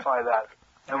justify that.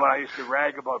 And when I used to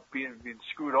rag about being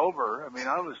screwed over, I mean,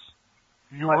 I was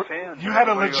my fan. You had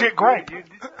a legit gripe.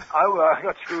 I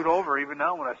got screwed over. Even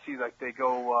now, when I see they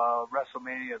go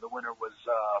WrestleMania, the winner was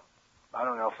I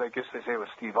don't know if I guess they say it was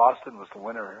Steve Austin was the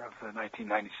winner of the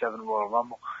 1997 Royal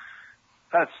Rumble.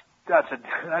 That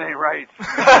ain't right.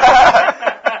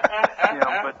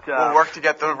 We'll work to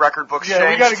get the record books changed.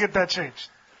 Yeah, we got to get that changed.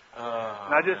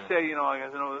 And I just say, I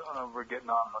know we're getting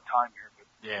on the time here, but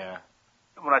yeah.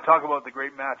 When I talk about the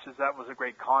great matches, that was a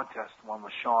great contest, one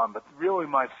with Shawn. But really,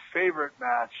 my favorite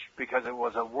match, because it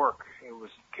was at work, it was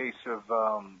a case of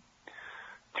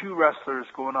two wrestlers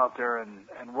going out there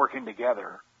and working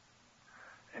together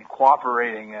and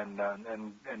cooperating and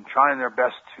trying their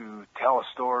best to tell a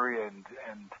story, and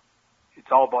it's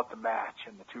all about the match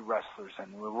and the two wrestlers,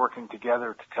 and we're working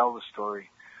together to tell the story.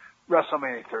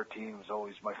 WrestleMania 13 was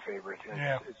always my favorite. It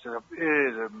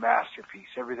is a masterpiece.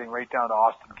 Everything right down to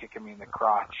Austin kicking me in the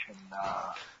crotch, and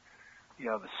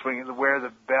the swing, where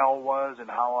the bell was, and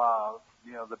how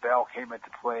the bell came into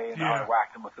play, and how I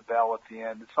whacked him with the bell at the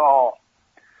end.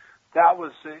 That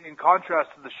was in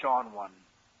contrast to the Shawn one.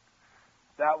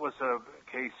 That was a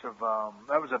case of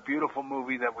that was a beautiful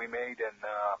movie that we made, and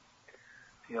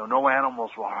no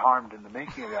animals were harmed in the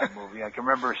making of that movie. I can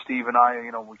remember Steve and I,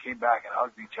 we came back and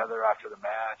hugged each other after the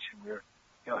match, and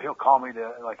he'll call me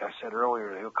like I said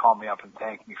earlier, he'll call me up and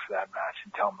thank me for that match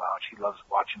and tell me how much he loves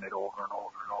watching it over and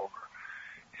over and over.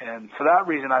 And for that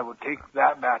reason, I would take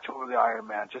that match over the Iron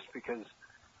Man, just because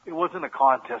it wasn't a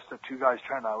contest of two guys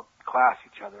trying to outclass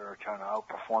each other or trying to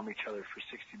outperform each other for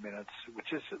 60 minutes,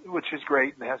 which is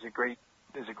great and is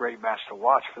a great match to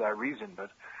watch for that reason. But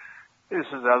this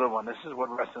is the other one. This is what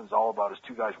wrestling's all about: is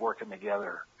two guys working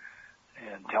together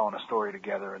and telling a story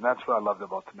together, and that's what I loved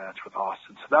about the match with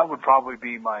Austin. So that would probably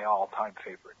be my all-time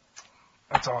favorite.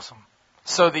 That's awesome.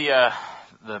 So the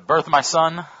birth of my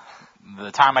son,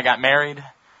 the time I got married,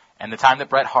 and the time that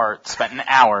Bret Hart spent an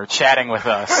hour chatting with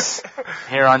us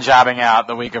here on Jobbing Out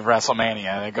the week of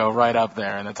WrestleMania. They go right up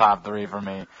there in the top three for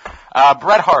me.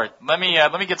 Bret Hart, let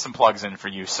me get some plugs in for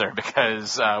you, sir,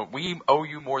 because we owe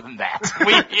you more than that.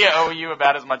 We owe you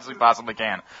about as much as we possibly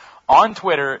can. On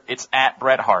Twitter, it's at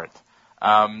Bret Hart.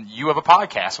 You have a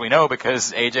podcast, we know,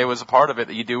 because AJ was a part of it,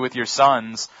 that you do with your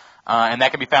sons, and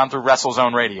that can be found through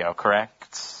WrestleZone Radio,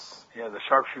 correct? Yeah, the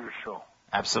Sharpshooter Show.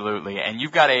 Absolutely. And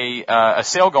you've got a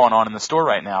sale going on in the store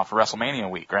right now for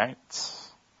WrestleMania week, right?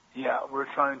 Yeah,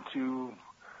 we're trying to,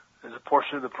 as a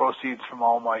portion of the proceeds from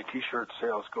all my T-shirt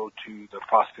sales, go to the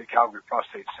Calgary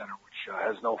Prostate Center, which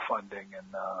has no funding, and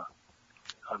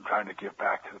I'm trying to give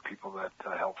back to the people that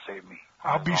helped save me.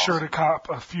 I'll be sure to cop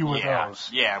a few of those.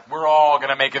 Yeah, we're all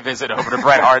going to make a visit over to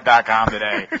BretHart.com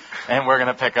today, and we're going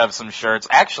to pick up some shirts.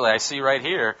 Actually, I see right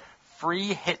here,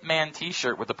 free Hitman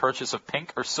T-shirt with the purchase of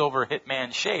pink or silver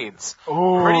Hitman shades.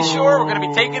 Ooh. Pretty sure we're going to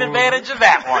be taking advantage of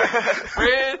that one.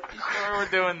 Pretty sure we're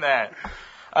doing that.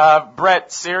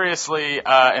 Bret, seriously,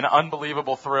 an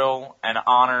unbelievable thrill and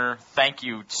honor. Thank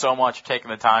you so much for taking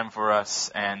the time for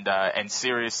us. And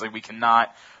seriously, we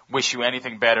cannot wish you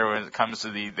anything better when it comes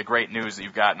to the great news that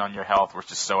you've gotten on your health. We're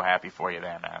just so happy for you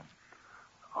there, man.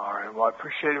 All right. Well, I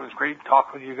appreciate it. It was great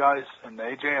talking with you guys. And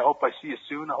AJ, I hope I see you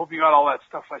soon. I hope you got all that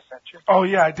stuff I sent you. Oh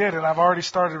yeah, I did, and I've already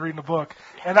started reading the book.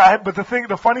 But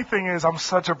the funny thing is, I'm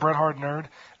such a Bret Hart nerd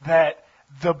that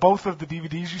both of the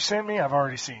DVDs you sent me, I've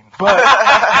already seen. But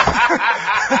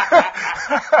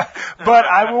but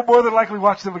I will more than likely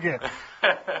watch them again.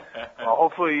 Well,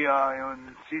 hopefully, when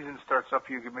the season starts up,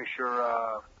 you can make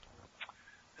sure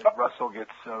that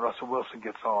Russell Wilson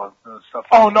gets all the stuff.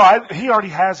 Oh no, he already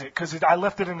has it because I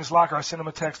left it in his locker. I sent him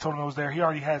a text, told him it was there. He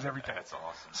already has everything. That's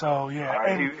awesome. So yeah,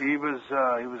 Right. He was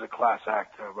a class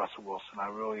act, Russell Wilson. I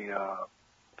really,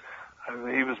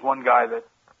 he was one guy that,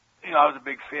 I was a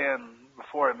big fan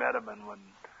before I met him, and when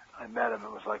I met him,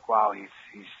 it was like, wow,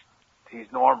 he's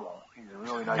normal. He's a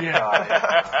really nice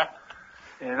guy.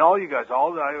 And all you guys, it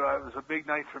was a big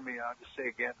night for me. I'll just say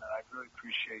again that I really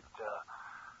appreciate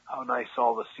how nice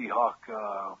all the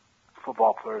Seahawk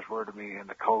football players were to me, and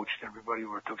the coach, and everybody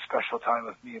who took special time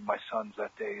with me and my sons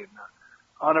that day. And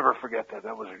I'll never forget that.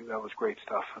 That was great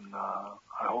stuff. And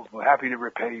I'm happy to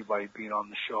repay you by being on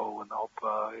the show, and I hope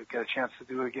you get a chance to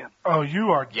do it again. Oh,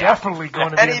 you are definitely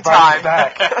going to be Anytime. invited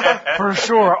back for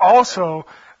sure. Also,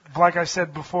 like I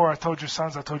said before, I told your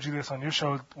sons, I told you this on your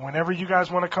show, whenever you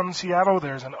guys want to come to Seattle,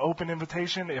 there's an open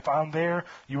invitation. If I'm there,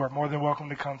 you are more than welcome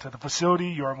to come to the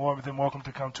facility. You are more than welcome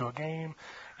to come to a game.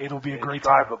 It'll be a great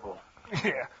time. Drivable.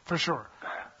 Yeah, for sure.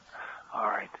 All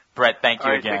right. Brett, thank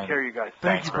you again. Take care, you guys.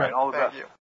 Thank you, Brett. All the best. Thank you.